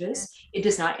ages. It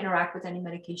does not interact with any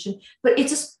medication, but it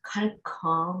just kind of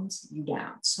calms you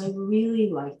down. So I really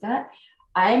like that.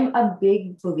 I'm a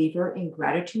big believer in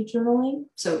gratitude journaling.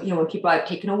 So, when people have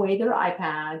taken away their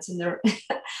iPads and they're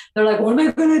like, what am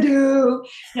I going to do?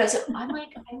 So I'm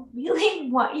like, I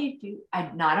really want you to,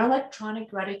 I'm not an electronic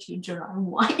gratitude journal. I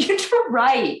want you to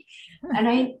write. And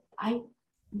I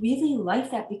really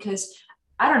like that, because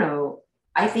I don't know.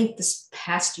 I think this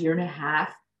past year and a half,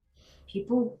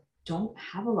 people don't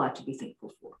have a lot to be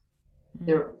thankful for. Mm.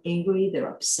 They're angry, they're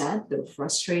upset, they're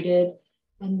frustrated.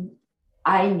 And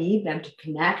I need them to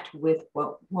connect with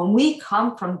what, when we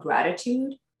come from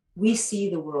gratitude, we see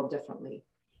the world differently.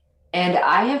 And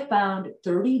I have found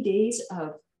 30 days of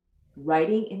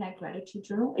writing in that gratitude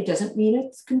journal. It doesn't mean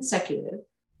it's consecutive.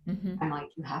 Hmm. I'm like,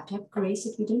 you have to have grace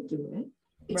if you didn't do it.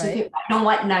 It's Right. okay. I don't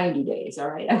want 90 days. All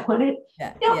right. I want it,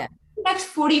 Yeah. you know, Yeah. the next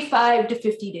 45 to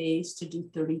 50 days to do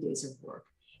 30 days of work.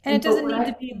 And it And but doesn't what need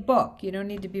I to be a book. You don't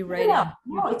need to be no, writing.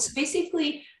 no, it's basically,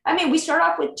 I mean, we start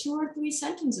off with 2 or 3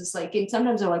 sentences, like, and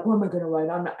sometimes they're like, what am I going to write?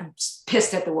 I'm just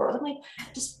pissed at the world. I'm like,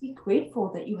 just be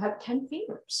grateful that you have 10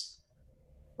 fingers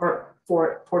or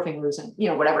four fingers and,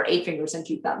 whatever, 8 fingers and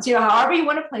 2 thumbs, however you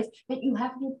want to place, that you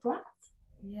have your breath,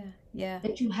 Yeah. Yeah.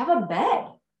 that you have a bed.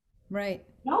 Right.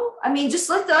 No, I mean, just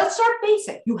let's start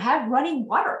basic. You have running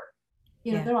water.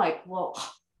 Yeah. They're like, well,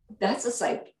 that's just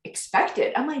like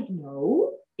expected. I'm like,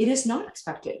 no, it is not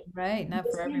expected. Right. In Not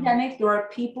this for everyone. pandemic, there are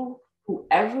people who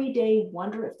every day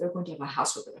wonder if they're going to have a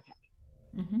house over their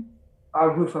head Hmm.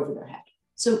 or a roof over their head.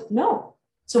 So no.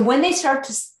 So when they start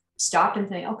to stop and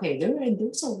think, okay,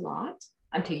 there's a lot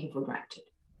I'm taking for granted.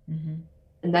 Hmm.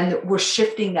 And then we're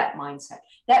shifting that mindset.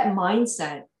 That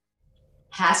mindset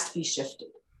has to be shifted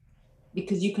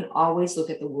because you can always look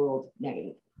at the world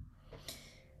negatively.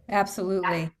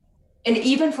 Absolutely. And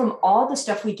even from all the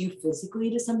stuff we do physically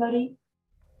to somebody,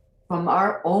 from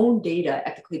our own data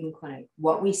at the Cleveland Clinic,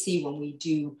 what we see when we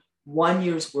do 1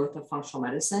 year's worth of functional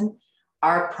medicine,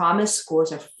 our PROMIS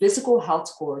scores, our physical health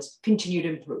scores continue to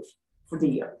improve for the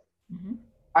year. Hmm.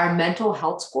 Our mental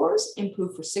health scores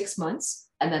improve for 6 months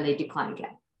and then they decline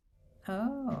again.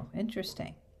 Oh,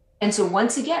 interesting. And so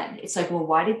once again, it's like, well,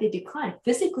 why did they decline?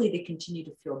 Physically, they continue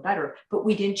to feel better, but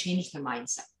we didn't change their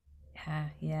mindset. Yeah.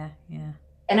 Yeah. Yeah.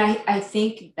 And I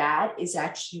think that is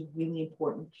actually really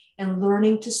important, and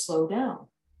learning to slow down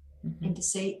Hmm. and to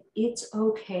say, it's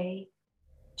okay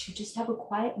to just have a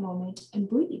quiet moment and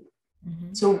breathe.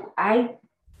 Hmm. So I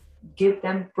give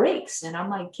them breaks and I'm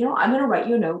like, I'm going to write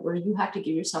you a note where you have to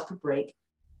give yourself a break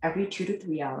every 2 to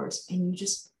 3 hours. And you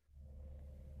just,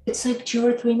 it's like 2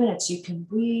 or 3 minutes. You can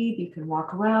breathe, you can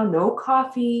walk around, no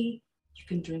coffee, you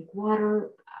can drink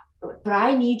water. But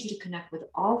I need you to connect with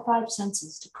all 5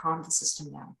 senses to calm the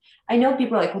system down. I know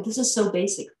people are like, well, this is so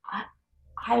basic.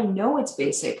 I know it's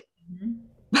basic, Hmm.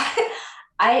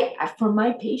 but for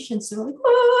my patients, they're like,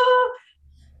 oh,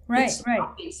 Right. it's Right.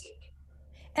 not basic.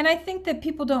 And I think that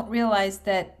people don't realize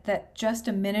that just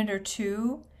a minute or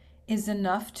two is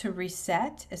enough to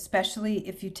reset, especially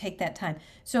if you take that time.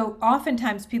 So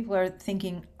oftentimes people are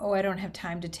thinking, "Oh, I don't have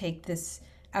time to take this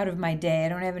out of my day. I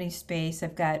don't have any space.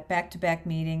 I've got back-to-back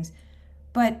meetings."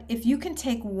 But if you can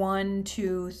take 1,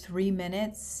 2, 3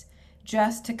 minutes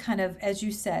just to kind of, as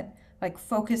you said, like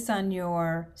focus on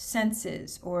your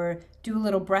senses or do a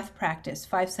little breath practice,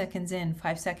 5 seconds in,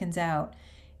 5 seconds out,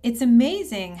 it's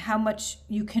amazing how much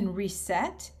you can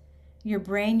reset your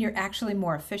brain. You're actually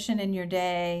more efficient in your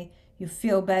day. You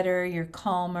feel better, you're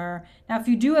calmer. Now, if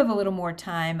you do have a little more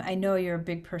time, I know you're a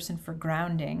big person for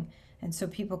grounding. And so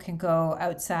people can go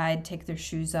outside, take their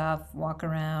shoes off, walk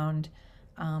around,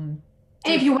 um,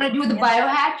 And do if you want to do the yeah.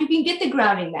 biohack, you can get the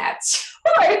grounding mats.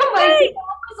 Right? I'm like, Right,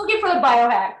 I was looking for the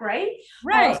biohack, right? I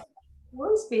right. also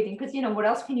forest bathing because what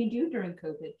else can you do during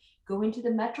COVID? Go into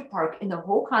the Metro Park, and the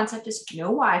whole concept is no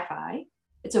Wi-Fi.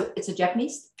 It's a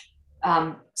Japanese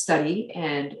study,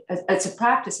 and it's a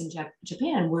practice in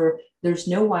Japan where there's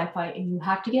no Wi-Fi, and you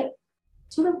have to get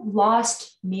sort of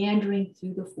lost meandering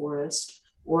through the forest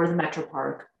or the Metro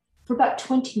Park for about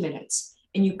 20 minutes,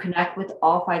 and you connect with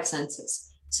all 5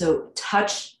 senses. So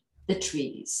touch the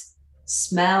trees,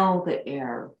 smell the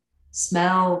air,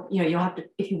 smell, you don't have to,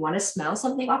 if you want to smell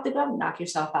something off the ground, knock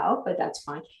yourself out, but that's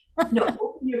fine.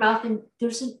 Open your mouth and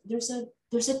there's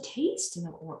a taste in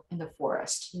the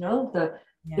forest,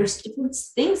 Yeah. there's different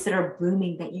things that are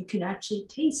blooming that you can actually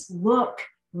taste, look,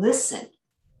 listen,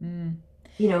 Mm.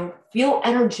 feel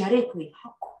energetically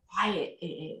how quiet it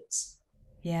is.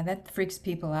 Yeah, that freaks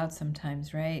people out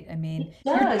sometimes, right? I mean, It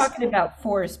you're does. talking about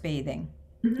forest bathing.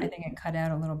 I Mhm. think it cut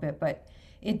out a little bit, but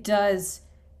it does.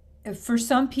 For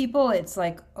some people, it's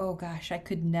like, oh gosh, I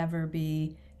could never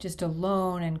be just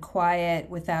alone and quiet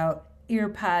without ear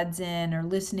pods in or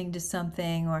listening to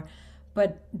something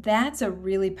but that's a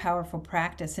really powerful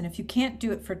practice. And if you can't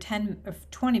do it for 10 or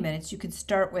 20 minutes, you could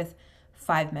start with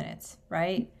 5 minutes,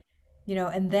 right?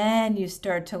 And then you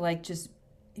start to like just,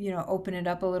 open it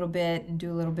up a little bit and do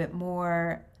a little bit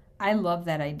more. I love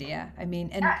that idea. I mean,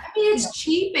 and I mean, it's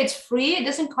cheap, it's free, it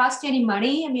doesn't cost you any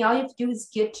money. I mean, all you have to do is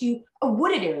get to a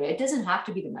wooded area. It doesn't have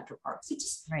to be the metro parks. It's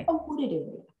just right. a wooded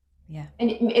area. Yeah.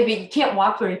 And if you can't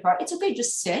walk very far, it's okay.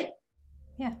 Just sit.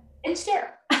 Yeah. And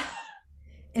stare.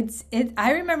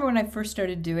 I remember when I first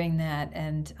started doing that,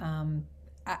 and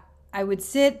I would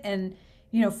sit and,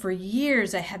 for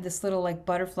years I had this little like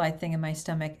butterfly thing in my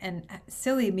stomach, and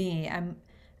silly me, I'm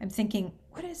thinking,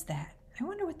 what is that? I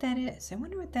wonder what that is. I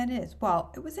wonder what that is.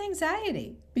 Well, it was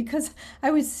anxiety because I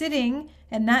was sitting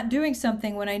and not doing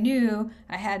something when I knew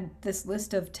I had this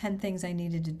list of 10 things I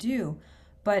needed to do.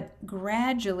 But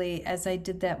gradually, as I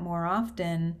did that more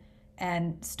often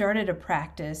and started a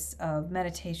practice of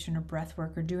meditation or breath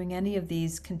work or doing any of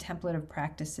these contemplative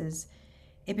practices,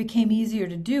 it became easier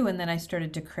to do, and then I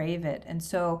started to crave it. And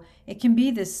so it can be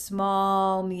this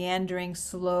small, meandering,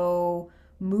 slow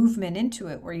movement into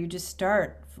it where you just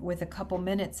start with a couple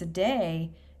minutes a day,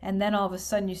 and then all of a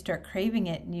sudden you start craving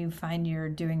it and you find you're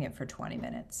doing it for 20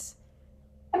 minutes.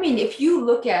 I mean, if you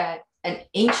look at an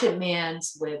ancient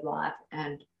man's way of life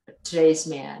and today's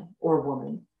man or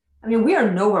woman, I mean, we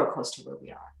are nowhere close to where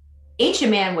we are. Ancient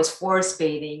man was forest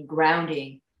bathing,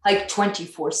 grounding, like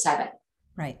 24/7.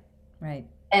 Right, right.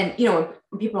 And,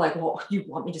 when people are like, well, you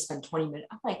want me to spend 20 minutes?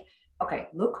 I'm like, okay,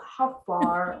 look how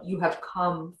far you have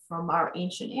come from our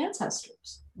ancient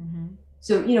ancestors. Mm-hmm.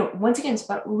 So, once again, it's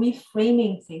about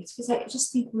reframing things, because I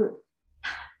just think we're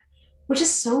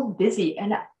just so busy.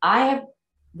 And I have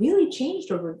really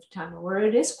changed over time where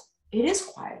it is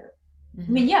quieter.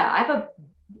 Mm-hmm. I mean,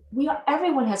 yeah,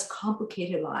 everyone has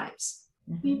complicated lives.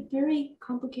 Mm-hmm. We have very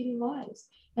complicated lives.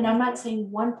 And I'm not saying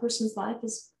one person's life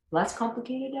is less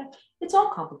complicated. It's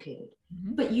all complicated.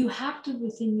 Mm-hmm. But you have to,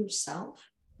 within yourself,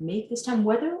 make this time,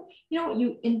 whether,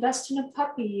 you invest in a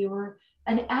puppy or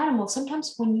an animal.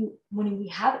 Sometimes when we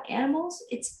have animals,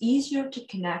 it's easier to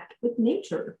connect with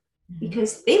nature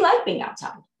because they like being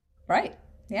outside. Right.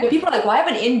 Yeah. People are like, well, I have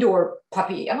an indoor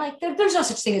puppy. I'm like, there's no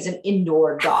such thing as an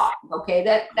indoor dog. Okay.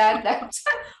 That's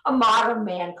a modern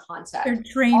man concept. They're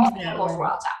trained All that animals way. were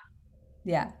outside.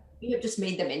 Yeah. We have just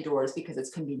made them indoors because it's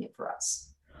convenient for us.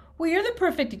 Well, you're the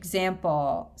perfect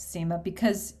example, Seema,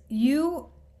 because you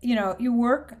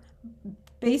work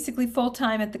basically full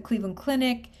time at the Cleveland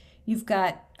Clinic. You've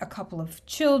got a couple of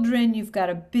children, you've got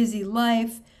a busy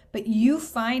life, but you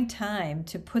find time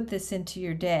to put this into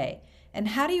your day. And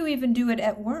how do you even do it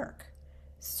at work?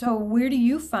 So where do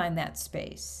you find that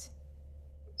space?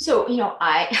 So,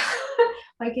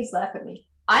 my kids laugh at me.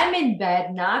 I'm in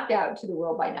bed, knocked out to the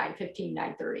world by 9:15,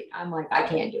 9:30. I'm like, I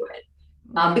can't do it.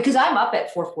 Because I'm up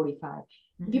at 4:45.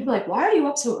 Mm-hmm. People are like, why are you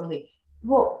up so early?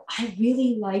 Well, I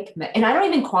really like and I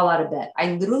don't even crawl out of bed.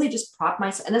 I literally just prop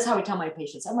myself. And that's how I tell my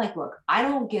patients. I'm like, look, I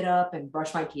don't get up and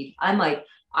brush my teeth. I'm like,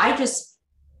 I just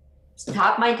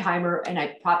stop my timer and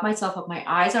I prop myself up. My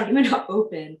eyes aren't even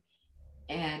open.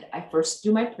 And I first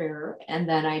do my prayer, and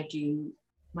then I do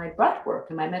my breath work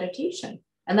and my meditation.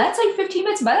 And that's like 15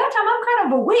 minutes. By that time, I'm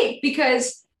kind of awake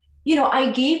because,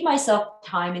 I gave myself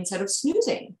time instead of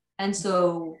snoozing. And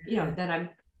so,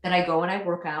 then I go and I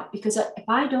work out, because if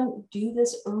I don't do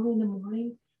this early in the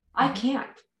morning, I can't.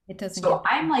 It doesn't. So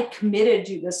I'm like committed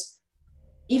to this,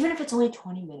 even if it's only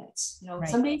 20 minutes. Right.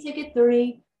 Some days I get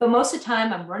 30, but most of the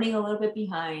time I'm running a little bit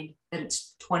behind. Then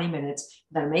it's 20 minutes.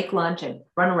 Then I make lunch and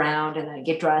run around, and then I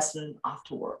get dressed and off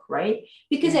to work, right?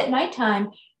 Because at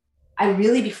nighttime, I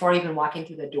really, before I even walk in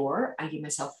through the door, I give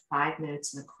myself 5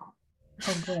 minutes in the car.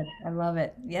 Oh, good. I love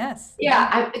it. Yes.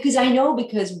 Yeah, because I know,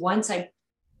 because once I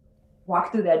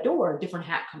walk through that door, a different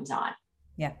hat comes on.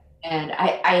 Yeah. And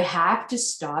I have to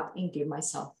stop and give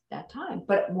myself that time.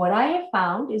 But what I have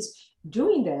found is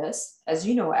doing this, as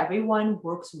you know, everyone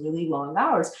works really long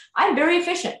hours. I'm very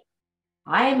efficient.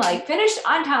 I'm like finished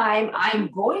on time. I'm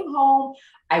going home.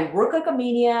 I work like a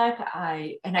maniac.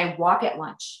 I walk at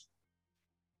lunch.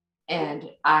 And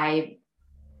I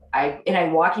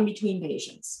walk in between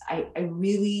patients. I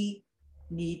really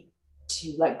need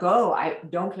to let go. I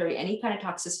don't carry any kind of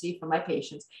toxicity from my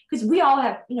patients, because we all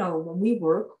have, when we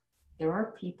work, there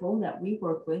are people that we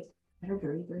work with that are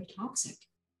very, very toxic,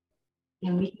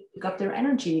 and we pick up their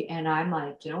energy. And I'm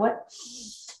like, you know what?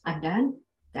 I'm done.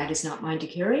 That is not mine to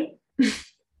carry.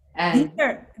 And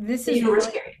this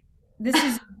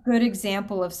is a good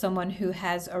example of someone who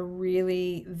has a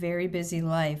really very busy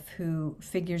life, who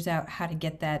figures out how to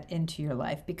get that into your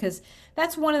life, because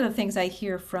that's one of the things I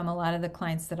hear from a lot of the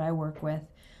clients that I work with.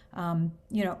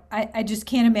 I just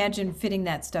can't imagine fitting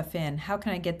that stuff in. How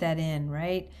can I get that in,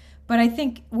 right? But I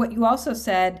think what you also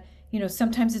said,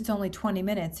 sometimes it's only 20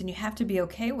 minutes and you have to be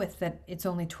okay with that it's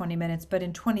only 20 minutes, but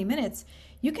in 20 minutes,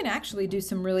 you can actually do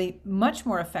some really much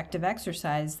more effective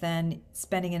exercise than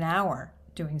spending an hour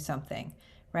doing something,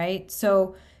 right?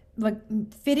 So like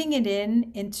fitting it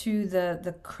into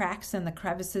the cracks and the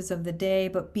crevices of the day,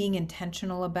 but being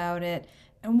intentional about it.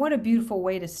 And what a beautiful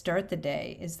way to start the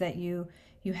day is that you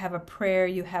have a prayer,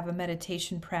 you have a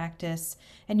meditation practice,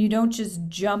 and you don't just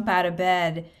jump out of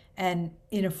bed and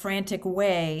in a frantic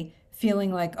way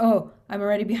feeling like, oh, I'm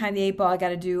already behind the eight ball, I got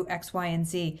to do X, Y, and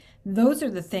Z. Those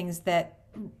are the things that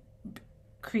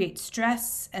create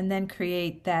stress and then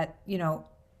create that,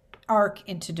 arc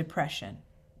into depression,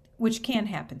 which can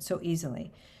happen so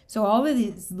easily. So all of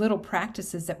these little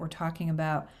practices that we're talking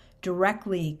about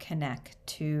directly connect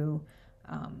to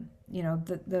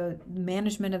the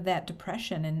management of that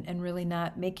depression and really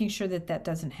not making sure that that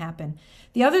doesn't happen.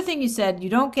 The other thing you said, you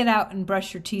don't get out and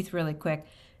brush your teeth really quick.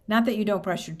 Not that you don't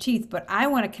brush your teeth, but I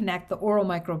want to connect the oral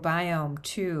microbiome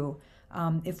too.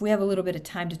 If we have a little bit of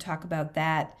time to talk about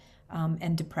that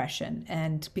and depression.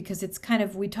 And because it's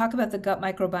we talk about the gut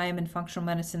microbiome in functional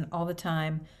medicine all the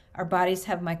time. Our bodies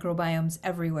have microbiomes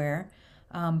everywhere.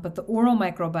 But the oral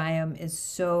microbiome is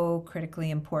so critically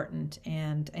important.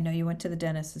 And I know you went to the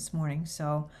dentist this morning,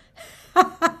 so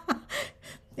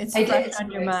it's fresh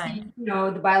on your mind.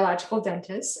 The biological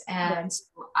dentist. And so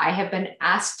I have been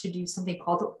asked to do something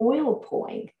called oil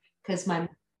pulling because my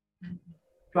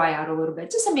dry out a little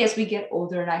bit, just as we get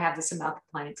older and I have this amount of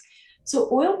complaints. So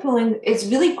oil pulling is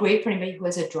really great for anybody who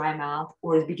has a dry mouth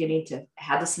or is beginning to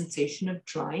have the sensation of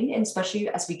drying, and especially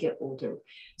as we get older.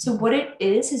 So what it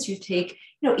is you take,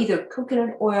 either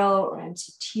coconut oil or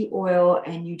MCT oil,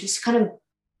 and you just kind of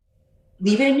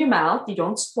leave it in your mouth. You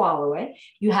don't swallow it.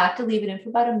 You have to leave it in for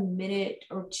about a minute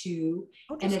or two.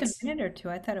 Oh, just a minute or two.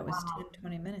 I thought it was 10,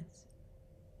 20 minutes.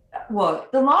 Well,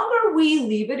 the longer we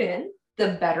leave it in,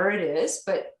 the better it is.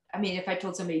 But I mean, if I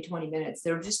told somebody 20 minutes,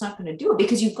 they're just not going to do it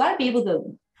because you've got to be able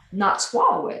to not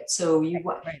swallow it. So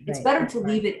it's better to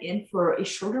leave it in for a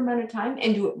shorter amount of time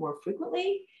and do it more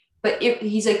frequently. But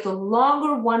he's like, the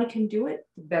longer one can do it,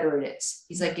 the better it is.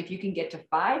 He's like, if you can get to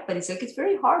 5, but he's like, it's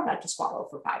very hard not to swallow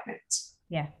for 5 minutes.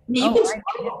 Yeah. You can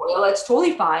swallow oil, that's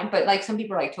totally fine. But like some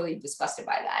people are like totally disgusted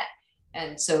by that.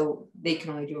 And so they can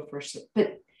only do it first.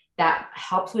 But that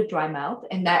helps with dry mouth.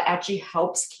 And that actually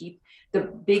helps keep the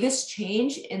biggest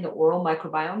change in the oral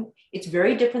microbiome. It's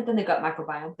very different than the gut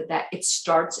microbiome, but that it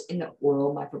starts in the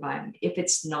oral microbiome. If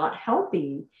it's not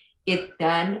healthy, it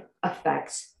then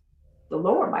affects the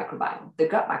lower microbiome, the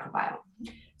gut microbiome.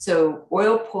 So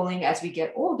oil pulling as we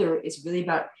get older is really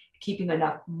about keeping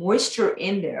enough moisture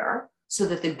in there so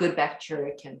that the good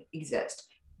bacteria can exist.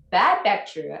 Bad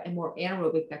bacteria and more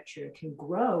anaerobic bacteria can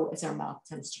grow as our mouth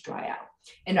tends to dry out.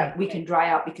 And we can dry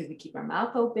out because we keep our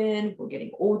mouth open, we're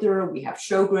getting older, we have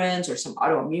Sjogren's or some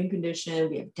autoimmune condition,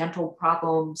 we have dental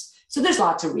problems. So there's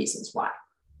lots of reasons why.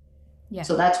 Yeah.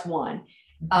 So that's one.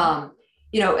 And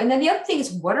then the other thing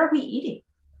is, what are we eating?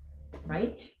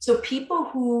 Right? So people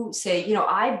who say,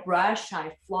 I brush,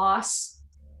 I floss,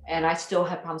 and I still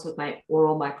have problems with my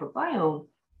oral microbiome,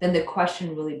 then the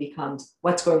question really becomes,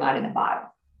 what's going on in the bottom?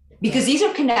 Because these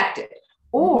are connected.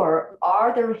 Or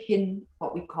are there hidden,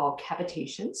 what we call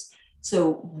cavitations?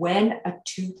 So when a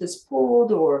tooth is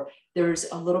pulled or there's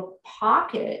a little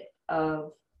pocket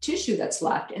of tissue that's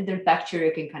left, and their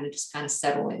bacteria can kind of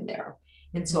settle in there.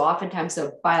 And so oftentimes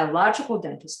the biological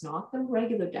dentist, not the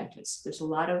regular dentist, there's a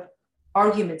lot of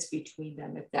arguments between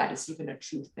them if that is even a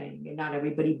true thing, and not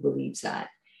everybody believes that.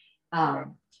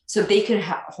 So they can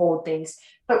hold things,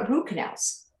 but root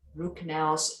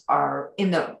canals are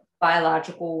in the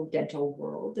biological dental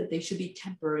world that they should be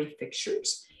temporary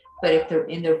fixtures. But if they're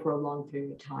in there for a long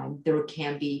period of time, there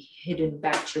can be hidden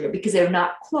bacteria because they're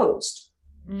not closed.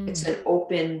 It's an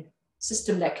open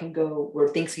system that can go where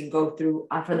things can go through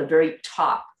from the very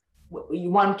top.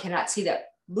 One cannot see that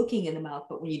looking in the mouth,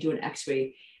 but when you do an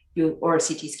x-ray or a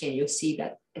CT scan, you'll see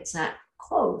that it's not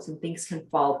closed and things can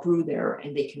fall through there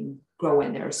and they can grow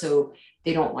in there. So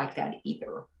they don't like that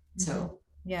either. So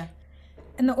yeah.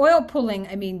 And the oil pulling,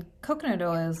 I mean, coconut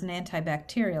oil is an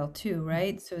antibacterial too,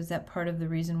 right? So is that part of the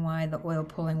reason why the oil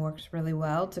pulling works really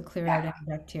well to clear out any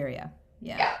bacteria?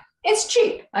 Yeah. It's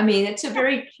cheap. I mean, it's a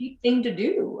very cheap thing to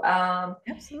do.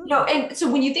 Absolutely. And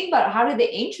so when you think about how did the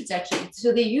ancients actually,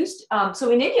 so they used,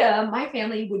 so in India, my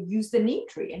family would use the neem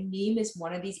tree, and neem is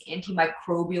one of these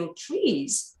antimicrobial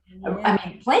trees.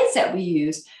 Plants that we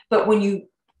use, but when you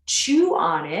chew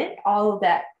on it, all of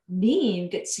that neem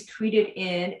gets secreted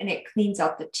in and it cleans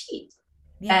out the teeth.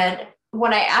 And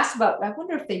when I asked about, I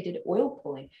wonder if they did oil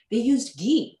pulling, they used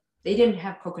ghee. They didn't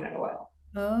have coconut oil.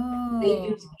 They Oh,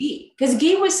 used ghee because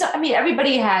ghee was, I mean,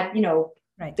 everybody had,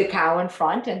 right. the cow in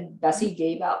front, and Bessie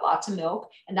gave out lots of milk,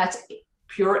 and that's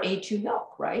pure A2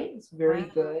 milk, right? It's very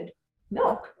Wow. good Oh,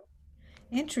 milk.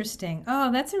 interesting. Oh,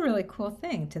 that's a really cool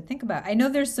thing to think about. I know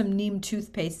there's some neem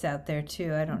toothpastes out there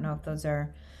too. I don't know if those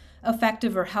are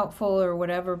effective or helpful or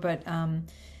whatever, but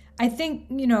I think,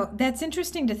 that's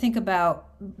interesting to think about.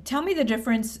 Tell me the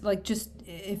difference, like just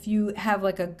if you have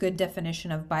like a good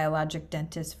definition of biologic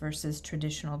dentist versus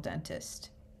traditional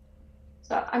dentist.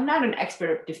 So I'm not an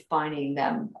expert at defining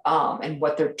them and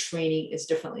what their training is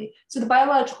differently. So the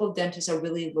biological dentists are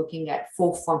really looking at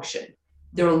full function.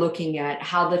 They're looking at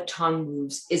how the tongue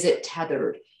moves. Is it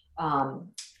tethered? Um,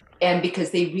 and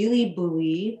because they really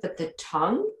believe that the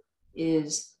tongue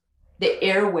is the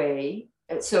airway.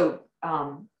 So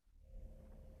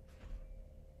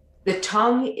the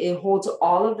tongue, it holds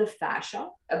all of the fascia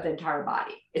of the entire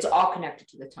body. It's all connected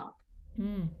to the tongue.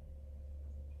 Mm.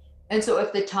 And so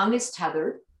if the tongue is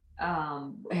tethered,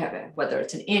 whether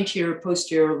it's an anterior,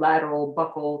 posterior, lateral,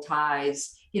 buccal,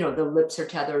 ties, the lips are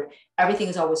tethered, everything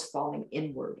is always falling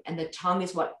inward. And the tongue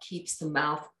is what keeps the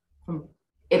mouth from,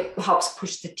 it helps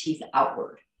push the teeth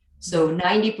outward. So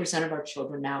 90% of our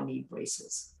children now need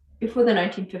braces. Before the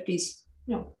 1950s,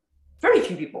 very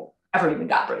few people ever even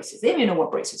got braces. They didn't even know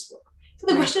what braces were. So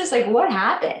the question is like, what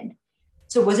happened?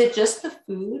 So was it just the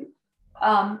food?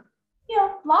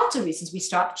 Lots of reasons. We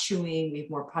stopped chewing, we have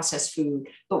more processed food,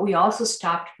 but we also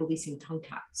stopped releasing tongue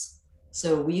ties.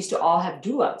 So we used to all have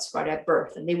doulas right at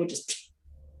birth, and they would just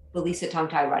release a tongue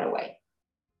tie right away.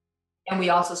 And we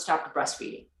also stopped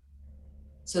breastfeeding.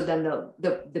 So then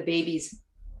the baby's,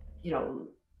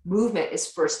 movement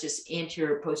is first just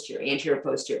anterior,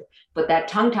 posterior. But that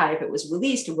tongue tie, if it was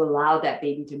released, it would allow that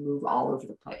baby to move all over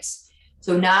the place.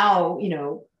 So now,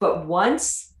 but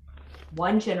once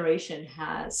one generation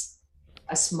has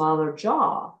a smaller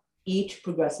jaw, each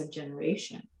progressive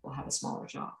generation will have a smaller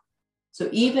jaw. So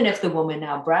even if the woman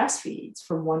now breastfeeds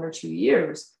for 1 or 2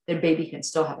 years, their baby can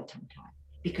still have a tongue tie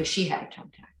because she had a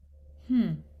tongue tie.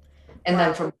 And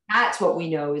then from that's what we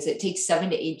know is it takes 7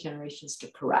 to 8 generations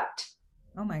to correct.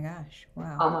 Oh my gosh.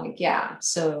 Wow. I'm like, yeah.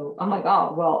 So I'm like,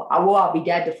 oh, well, I'll be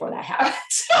dead before that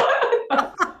happens.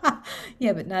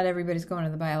 Yeah, but not everybody's going to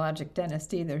the biologic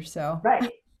dentist either. So,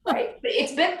 Right. Right. But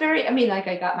it's been very, like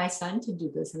I got my son to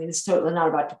do this. It's totally not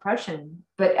about depression,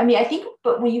 but I think,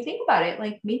 but when you think about it,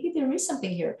 like maybe there is something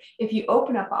here. If you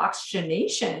open up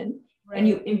oxygenation and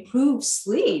you improve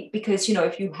sleep, because,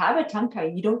 if you have a tongue tie,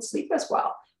 you don't sleep as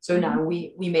well. So now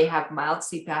we may have mild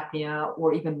sleep apnea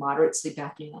or even moderate sleep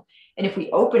apnea. And if we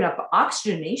open up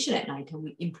oxygenation at night and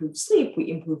we improve sleep,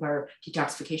 we improve our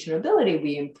detoxification ability,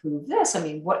 we improve this.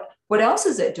 What else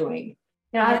is it doing?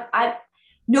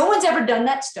 No one's ever done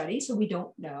that study, so we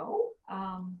don't know.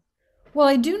 Well,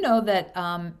 I do know that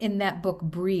in that book,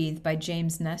 Breathe by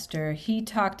James Nestor, he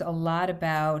talked a lot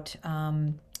about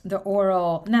the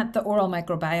oral, not the oral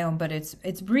microbiome, but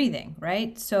it's breathing,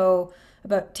 right? So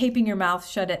about taping your mouth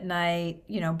shut at night,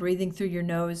 breathing through your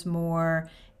nose more,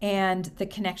 and the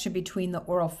connection between the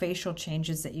oral facial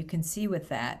changes that you can see with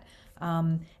that.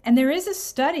 And there is a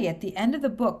study at the end of the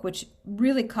book which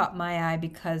really caught my eye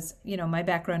because, my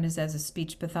background is as a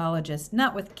speech pathologist,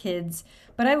 not with kids,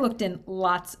 but I looked in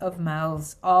lots of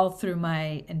mouths all through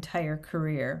my entire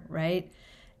career, right?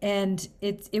 And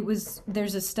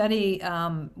there's a study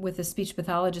with a speech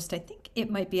pathologist, I think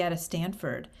it might be out of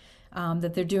Stanford,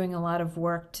 that they're doing a lot of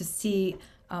work to see,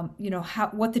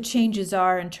 what the changes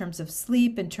are in terms of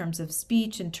sleep, in terms of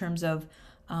speech, in terms of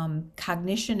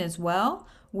cognition as well,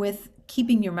 with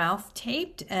keeping your mouth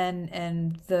taped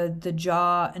and the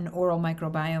jaw and oral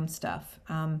microbiome stuff.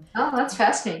 Oh, that's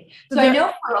fascinating. So So I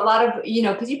know for a lot of,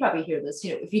 because you probably hear this,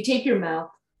 if you tape your mouth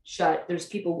shut, there's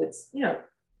people with,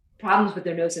 problems with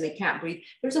their nose and they can't breathe.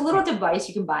 There's a little device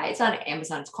you can buy. It's on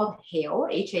Amazon. It's called Hale,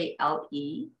 Hale.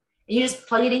 And you just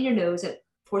plug it in your nose. It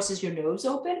forces your nose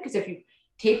open. Because if you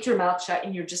taped your mouth shut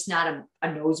and you're just not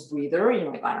a nose breather,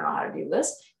 you're like, I don't know how to do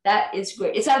this. That is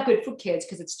great. It's not good for kids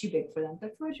because it's too big for them,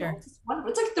 but for adults, it's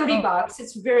wonderful. It's like $30.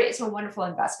 It's a wonderful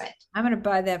investment. I'm going to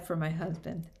buy that for my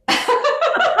husband.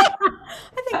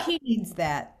 I think he needs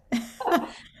that.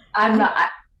 I'm not.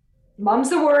 Mom's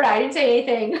the word. I didn't say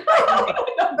anything.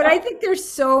 But I think there's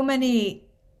so many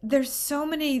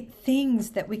things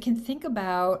that we can think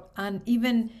about on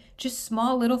even just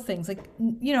small little things. Like,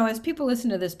 as people listen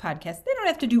to this podcast, they don't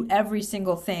have to do every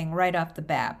single thing right off the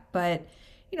bat, but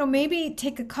maybe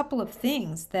take a couple of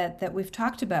things that we've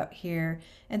talked about here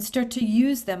and start to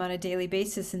use them on a daily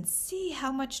basis and see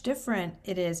how much different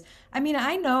it is.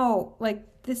 I know, like,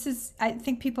 I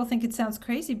think people think it sounds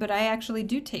crazy, but I actually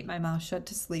do tape my mouth shut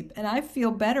to sleep, and I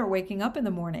feel better waking up in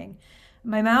the morning.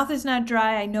 My mouth is not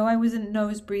dry. I know I was a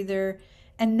nose breather.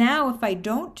 And now if I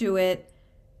don't do it,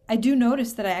 I do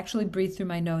notice that I actually breathe through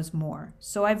my nose more.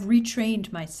 So I've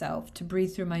retrained myself to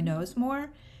breathe through my nose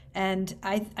more. And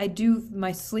I do,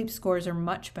 my sleep scores are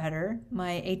much better.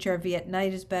 My HRV at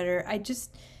night is better.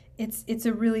 It's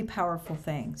a really powerful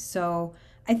thing. So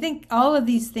I think all of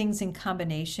these things in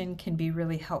combination can be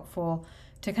really helpful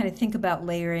to kind of think about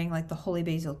layering. Like the holy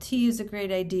basil tea is a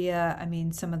great idea. I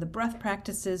mean, some of the breath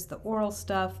practices, the oral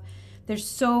stuff. There's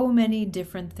so many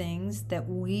different things that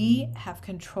we have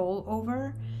control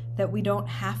over, that we don't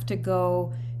have to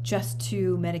go just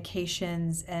to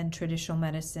medications and traditional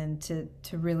medicine to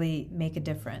really make a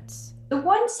difference. The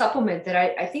one supplement that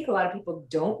I think a lot of people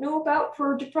don't know about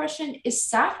for depression is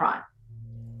saffron.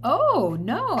 Oh,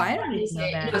 no, I don't even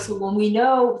know that. So when we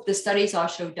know, the studies all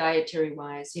show dietary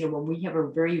wise, when we have a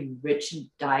very rich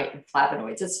diet in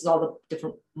flavonoids, this is all the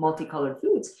different multicolored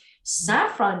foods.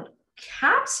 Saffron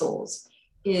capsules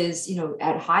is,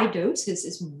 at high doses,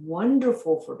 is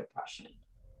wonderful for depression.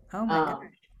 Oh my gosh.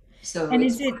 So and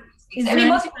most people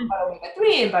about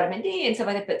omega-3 and vitamin D and stuff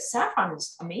like that, but saffron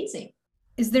is amazing.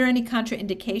 Is there any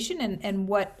contraindication, and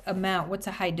what's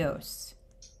a high dose?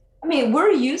 I mean, we're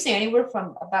using anywhere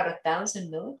from about 1,000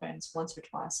 milligrams once or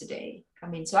twice a day. I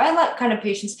mean, so I like kind of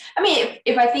patients. I mean,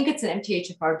 if I think it's an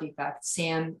MTHFR defect,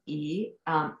 SAMe,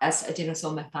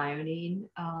 S-adenosylmethionine,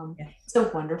 it's a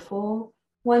wonderful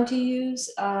one to use.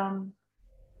 And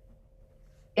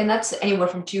that's anywhere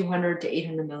from 200 to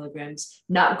 800 milligrams.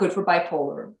 Not good for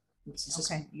bipolar.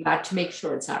 You got to make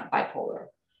sure it's not bipolar.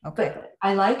 Okay. But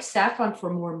I like saffron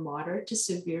for more moderate to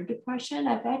severe depression.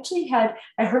 I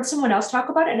heard someone else talk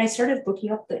about it, and I started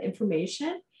looking up the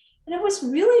information, and it was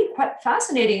really quite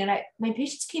fascinating. And my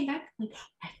patients came back like,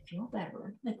 I feel better.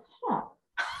 I'm like, huh.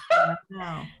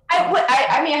 Wow.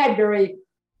 I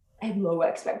had low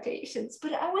expectations,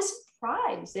 but I was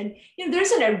surprised. And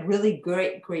there's a really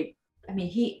great. I mean,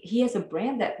 he has a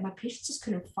brand that my patients just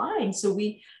couldn't find. So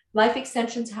Life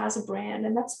Extensions has a brand,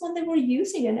 and that's one they were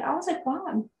using. And I was like, wow,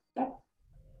 I'm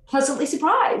pleasantly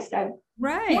surprised.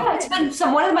 Right. Yeah, it's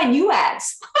been one of my new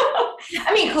ads.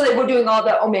 I mean, clearly we're doing all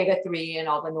the omega-3 and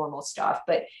all the normal stuff,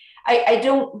 but I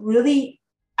don't really,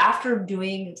 after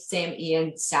doing SAMe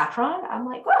and saffron, I'm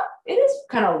like, well, it is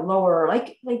kind of lower.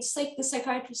 Like just like the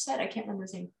psychiatrist said, I can't remember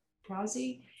his name,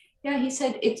 Prazi. Yeah, he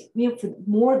said it's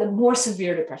for the more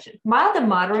severe depression. Mild and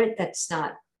moderate, that's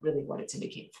not really what it's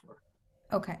indicated for.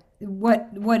 Okay.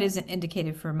 What isn't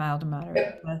indicated for mild to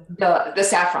moderate? The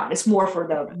saffron. It's more for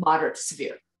the moderate to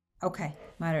severe. Okay,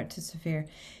 moderate to severe.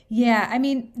 Yeah, I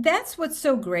mean, that's what's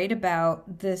so great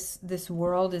about this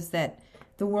world, is that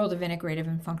the world of integrative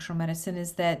and functional medicine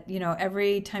is that,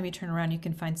 every time you turn around, you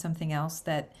can find something else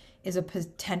that is a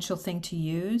potential thing to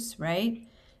use, right?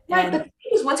 Right, but the thing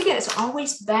is, once again, it's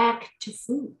always back to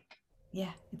food.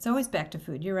 Yeah, it's always back to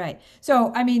food. You're right.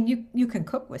 So, I mean, you can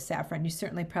cook with saffron. You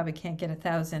certainly probably can't get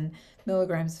 1,000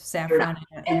 milligrams of saffron.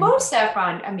 And most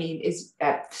saffron, I mean,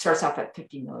 starts off at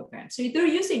 50 milligrams. So they're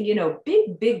using,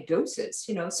 big doses,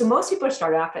 So most people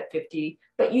start off at 50,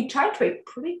 but you titrate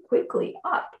pretty quickly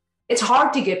up. It's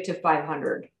hard to get to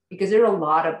 500 because there are a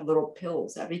lot of little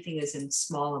pills. Everything is in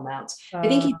small amounts. I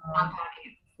think he's compounding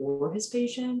it for his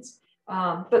patients.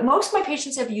 But most of my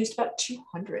patients have used about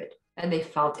 200. And they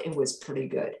felt it was pretty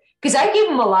good, because I gave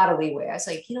them a lot of leeway. I was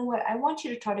like, you know what? I want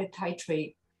you to try to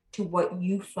titrate to what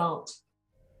you felt.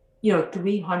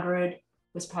 300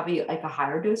 was probably like a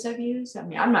higher dose I've used. I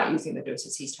mean, I'm not using the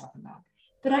doses he's talking about,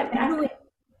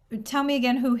 but tell me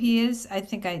again who he is. I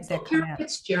think Karen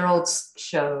Fitzgerald's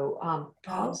show.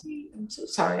 Policy. I'm so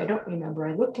sorry, I don't remember.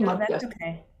 I looked him up. That's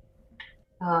okay.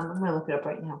 I'm going to look it up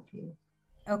right now for you.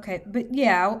 Okay, but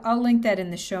yeah, I'll link that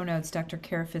in the show notes, Dr.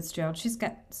 Kara Fitzgerald. She's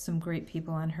got some great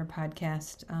people on her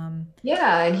podcast.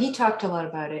 Yeah, and he talked a lot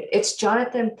about it. It's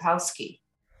Jonathan Prouski,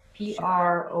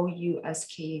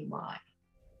 Prouski.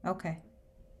 Okay,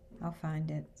 I'll find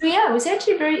it. So yeah, it was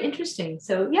actually very interesting.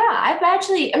 So yeah,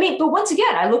 but once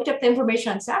again, I looked up the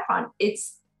information on saffron.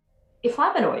 It's a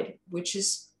flavonoid, which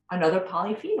is another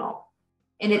polyphenol.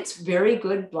 And it's very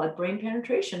good blood-brain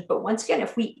penetration. But once again,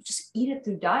 if we just eat it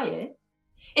through diet,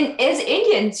 and as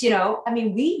Indians,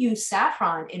 we use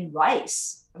saffron in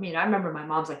rice. I mean, I remember my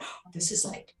mom's like, oh, this is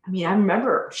like, I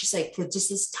remember she's like, for just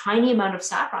this tiny amount of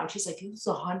saffron, she's like, it was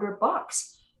 $100.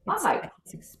 I'm like,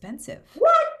 it's expensive.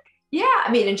 What? Yeah.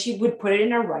 And she would put it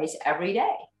in her rice every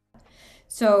day.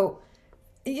 So,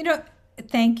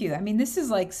 thank you. I mean, this is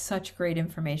like such great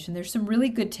information. There's some really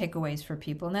good takeaways for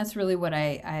people. And that's really what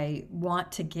I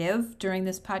want to give during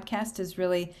this podcast, is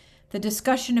really the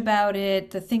discussion about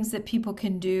it, the things that people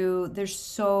can do. There's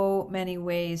so many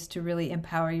ways to really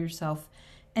empower yourself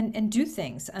and do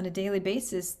things on a daily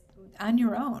basis on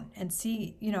your own and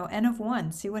see, N of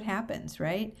one, see what happens,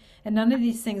 right? And none of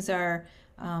these things are,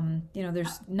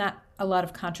 there's not a lot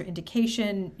of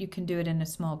contraindication. You can do it in a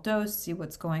small dose, see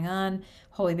what's going on.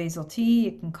 Holy basil tea,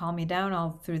 you can calm me down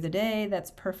all through the day.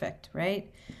 That's perfect, right?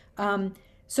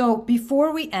 So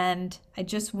before we end, I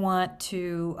just want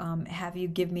to have you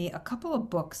give me a couple of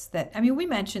books we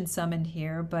mentioned some in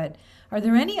here, but are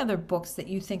there any other books that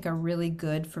you think are really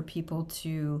good for people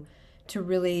to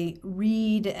really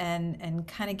read and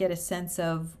kind of get a sense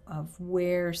of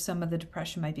where some of the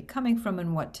depression might be coming from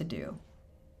and what to do?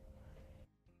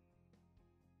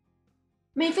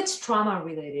 I mean, if it's trauma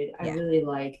related, I really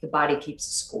like The Body Keeps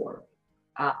Score.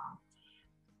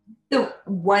 The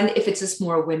one, if it's just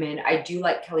more women, I do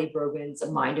like Kelly Brogan's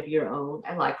A Mind of Your Own.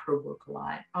 I like her work a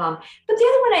lot. But the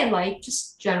other one I like,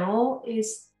 just general,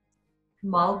 is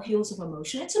Molecules of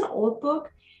Emotion. It's an old book,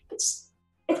 but it's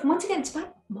once again,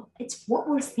 it's what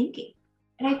we're thinking.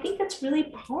 And I think that's really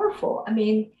powerful. I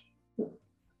mean,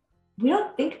 we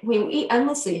don't think, we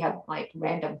endlessly have like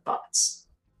random thoughts.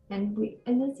 And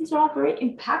these are all very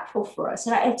impactful for us.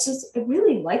 And I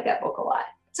really like that book a lot.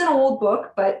 It's an old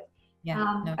book, but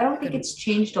I don't think it's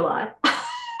changed a lot.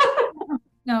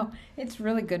 No, it's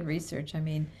really good research.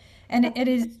 And it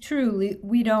is true.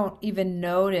 We don't even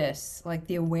notice, like,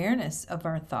 the awareness of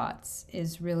our thoughts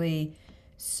is really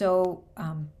so,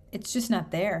 it's just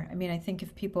not there. I think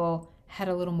if people had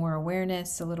a little more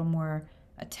awareness, a little more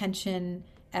attention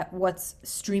at what's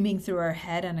streaming through our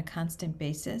head on a constant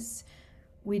basis,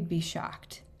 we'd be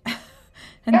shocked.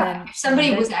 If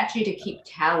somebody was actually to keep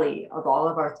tally of all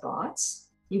of our thoughts,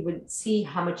 you would see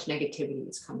how much negativity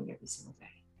is coming every single day.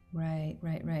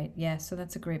 Right. Yeah, so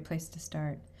that's a great place to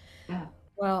start. Yeah.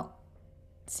 Well,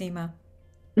 Seema,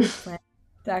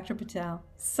 Dr. Patel,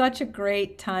 such a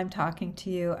great time talking to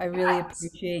you. I really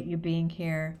appreciate you being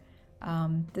here.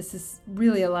 This is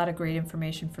really a lot of great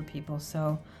information for people.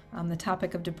 So the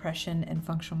topic of depression and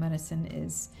functional medicine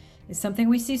is something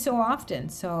we see so often.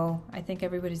 So I think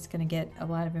everybody's going to get a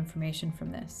lot of information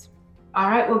from this. All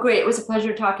right. Well, great. It was a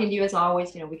pleasure talking to you as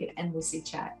always. We could endlessly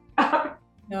chat.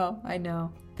 No, I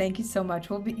know. Thank you so much.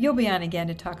 You'll be on again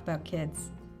to talk about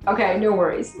kids. Okay. No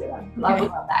worries. Yeah, love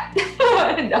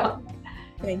that. No.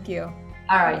 Thank you.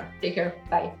 All right. Take care.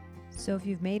 Bye. So if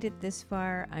you've made it this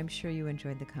far, I'm sure you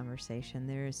enjoyed the conversation.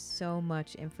 There is so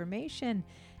much information.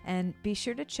 And be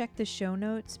sure to check the show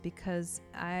notes because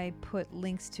I put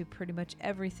links to pretty much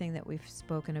everything that we've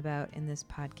spoken about in this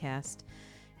podcast.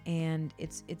 And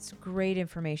it's great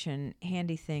information,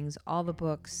 handy things, all the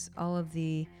books, all of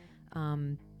the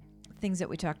things that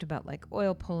we talked about, like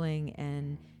oil pulling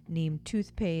and neem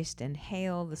toothpaste and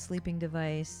Hale, the sleeping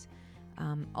device.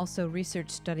 Also research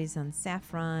studies on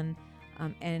saffron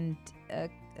and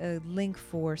a link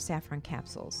for saffron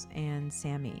capsules and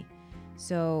SAMe.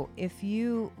 So if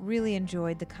you really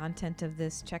enjoyed the content of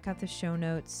this, check out the show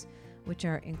notes, which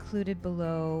are included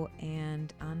below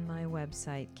and on my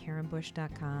website,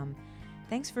 KarenBush.com.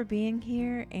 Thanks for being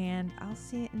here, and I'll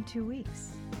see you in 2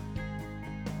 weeks.